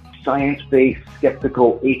science-based,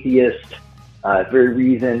 skeptical, atheist, very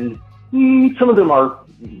reasoned. Some of them are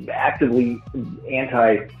actively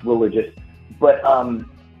anti-religious, but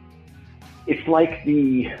it's like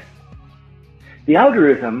the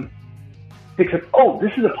algorithm picks up, oh,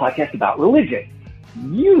 this is a podcast about religion.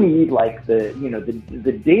 You need like the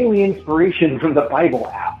daily inspiration from the Bible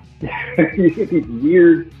app. You get these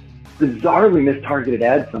weird, bizarrely mistargeted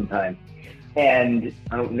ads sometimes. And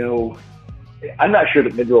I don't know, I'm not sure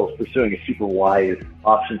that Midroll is pursuing a super wise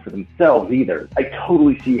option for themselves either. I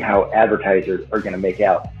totally see how advertisers are going to make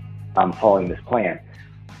out following this plan.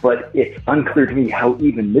 But it's unclear to me how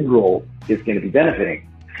even Midroll is going to be benefiting.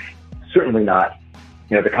 Certainly not,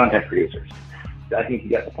 the content producers. I think you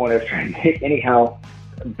got the point I was trying to make. Anyhow,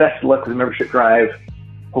 best of luck with the membership drive.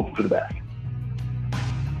 Hope for the best.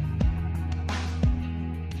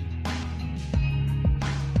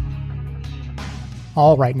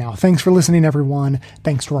 All right now, thanks for listening, everyone.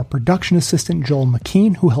 Thanks to our production assistant, Joel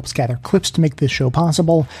McKean, who helps gather clips to make this show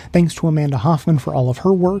possible. Thanks to Amanda Hoffman for all of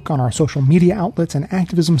her work on our social media outlets and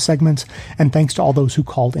activism segments. And thanks to all those who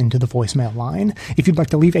called into the voicemail line. If you'd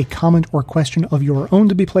like to leave a comment or question of your own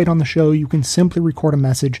to be played on the show, you can simply record a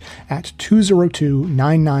message at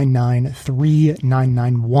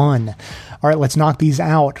 202-999-3991. All right, let's knock these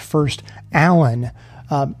out. First, Alan,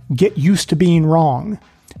 get used to being wrong.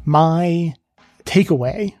 My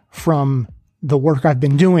takeaway from the work I've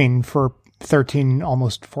been doing for 13,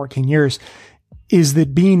 almost 14 years is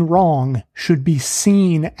that being wrong should be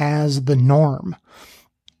seen as the norm.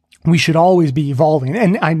 we should always be evolving.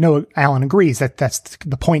 And I know Alan agrees that that's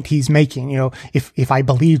the point he's making. You know, if I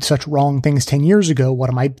believed such wrong things 10 years ago, what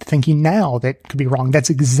am I thinking now that could be wrong? That's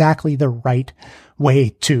exactly the right way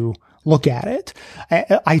to look at it.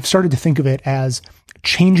 I've started to think of it as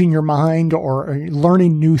changing your mind or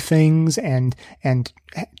learning new things and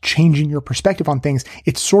changing your perspective on things.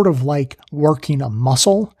 It's sort of like working a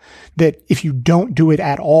muscle that if you don't do it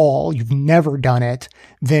at all, you've never done it,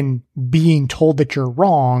 then being told that you're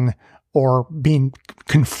wrong or being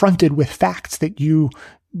confronted with facts that you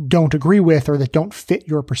don't agree with or that don't fit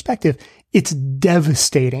your perspective, it's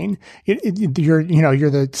devastating. You're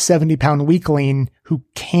the 70-pound weakling who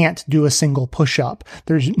can't do a single push-up.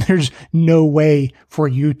 There's no way for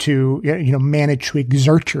you to, manage to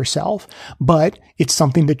exert yourself, but it's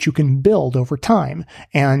something that you can build over time.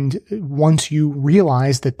 And once you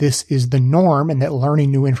realize that this is the norm and that learning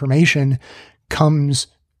new information comes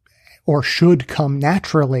or should come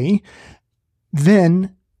naturally,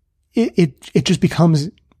 then it just becomes,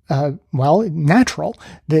 natural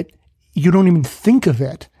that you don't even think of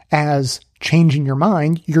it as changing your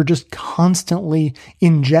mind. You're just constantly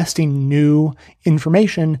ingesting new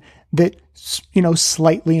information that,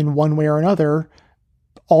 slightly in one way or another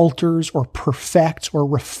alters or perfects or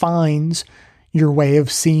refines your way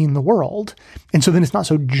of seeing the world. And so then it's not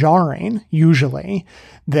so jarring usually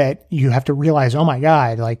that you have to realize, oh my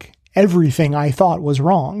God, like everything I thought was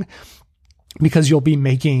wrong, because you'll be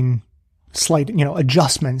making slight,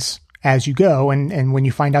 adjustments as you go. And when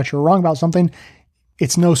you find out you're wrong about something,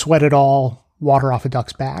 it's no sweat at all, water off a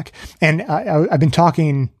duck's back. And I've been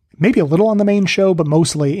talking maybe a little on the main show, but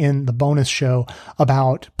mostly in the bonus show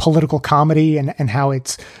about political comedy and how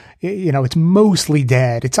it's mostly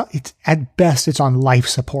dead. It's at best, it's on life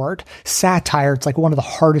support. Satire, it's like one of the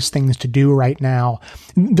hardest things to do right now.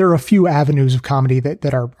 There are a few avenues of comedy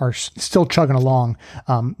that are still chugging along.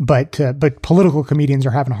 But political comedians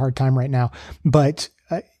are having a hard time right now. But,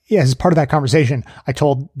 as part of that conversation, I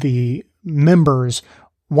told the members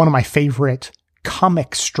one of my favorite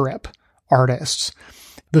comic strip artists.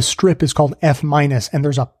 The strip is called F-, and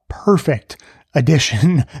there's a perfect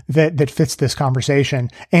edition that fits this conversation,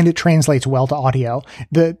 and it translates well to audio.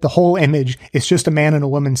 The whole image is just a man and a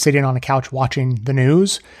woman sitting on a couch watching the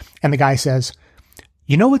news, and the guy says,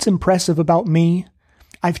 "You know what's impressive about me?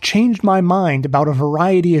 I've changed my mind about a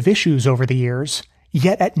variety of issues over the years,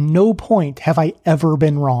 yet at no point have I ever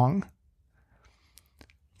been wrong."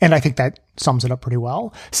 And I think that sums it up pretty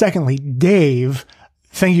well. Secondly, Dave,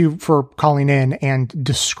 thank you for calling in and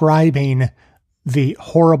describing the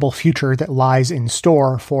horrible future that lies in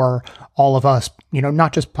store for all of us,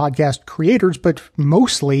 not just podcast creators, but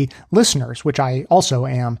mostly listeners, which I also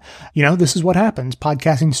am. This is what happens.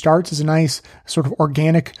 Podcasting starts as a nice sort of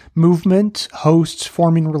organic movement, hosts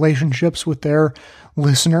forming relationships with their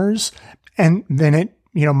listeners, and then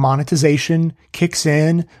monetization kicks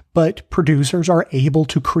in, but producers are able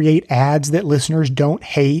to create ads that listeners don't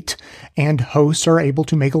hate, and hosts are able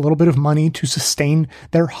to make a little bit of money to sustain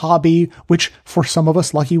their hobby, which for some of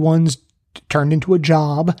us lucky ones turned into a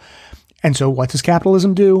job. And so what does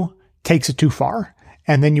capitalism do? Takes it too far.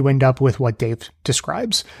 And then you end up with what Dave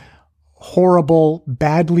describes. Horrible,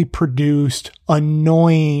 badly produced,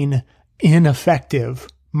 annoying, ineffective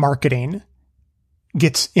marketing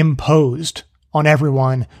gets imposed on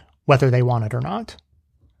everyone, whether they want it or not.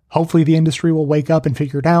 Hopefully the industry will wake up and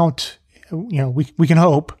figure it out. We can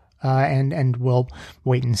hope, and we'll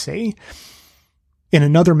wait and see. In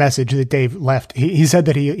another message that Dave left, he said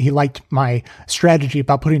that he liked my strategy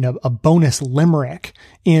about putting a bonus limerick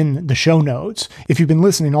in the show notes. If you've been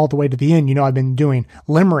listening all the way to the end, I've been doing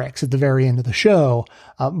limericks at the very end of the show.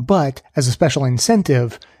 But as a special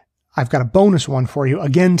incentive, I've got a bonus one for you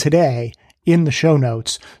again today in the show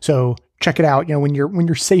notes. So check it out. When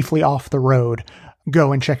you're safely off the road,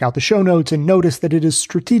 go and check out the show notes and notice that it is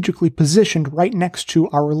strategically positioned right next to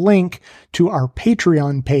our link to our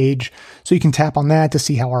Patreon page. So you can tap on that to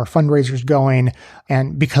see how our fundraiser is going.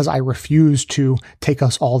 And because I refuse to take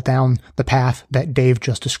us all down the path that Dave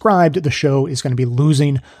just described, the show is going to be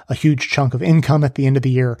losing a huge chunk of income at the end of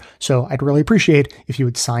the year. So I'd really appreciate if you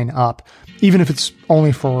would sign up, even if it's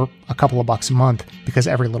only for a couple of bucks a month, because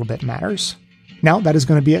every little bit matters. Now, that is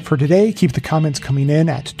going to be it for today. Keep the comments coming in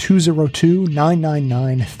at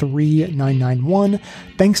 202-999-3991.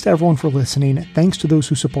 Thanks to everyone for listening. Thanks to those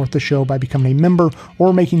who support the show by becoming a member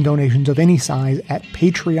or making donations of any size at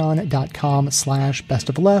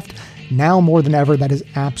patreon.com/bestofleft. Now more than ever, that is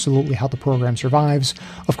absolutely how the program survives.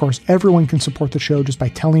 Of course, everyone can support the show just by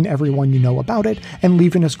telling everyone you know about it and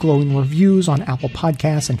leaving us glowing reviews on Apple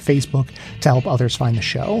Podcasts and Facebook to help others find the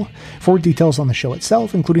show. For details on the show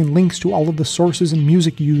itself, including links to all of the sources and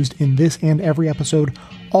music used in this and every episode,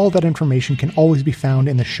 all that information can always be found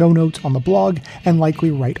in the show notes on the blog and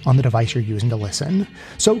likely right on the device you're using to listen.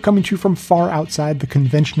 So, coming to you from far outside the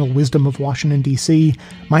conventional wisdom of Washington, D.C.,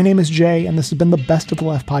 my name is Jay, and this has been the Best of the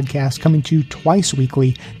Left podcast, coming to you twice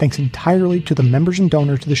weekly, thanks entirely to the members and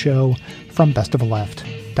donors to the show from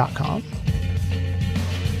bestoftheleft.com.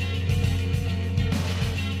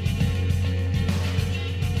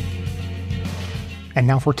 And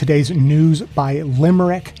now for today's news by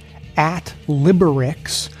Limerick. At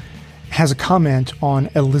Limericks has a comment on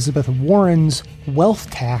Elizabeth Warren's wealth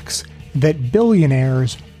tax that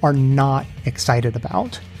billionaires are not excited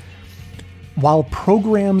about. While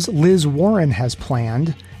programs Liz Warren has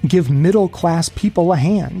planned give middle-class people a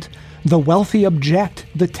hand, the wealthy object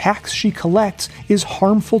the tax she collects is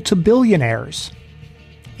harmful to billionaires.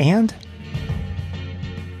 And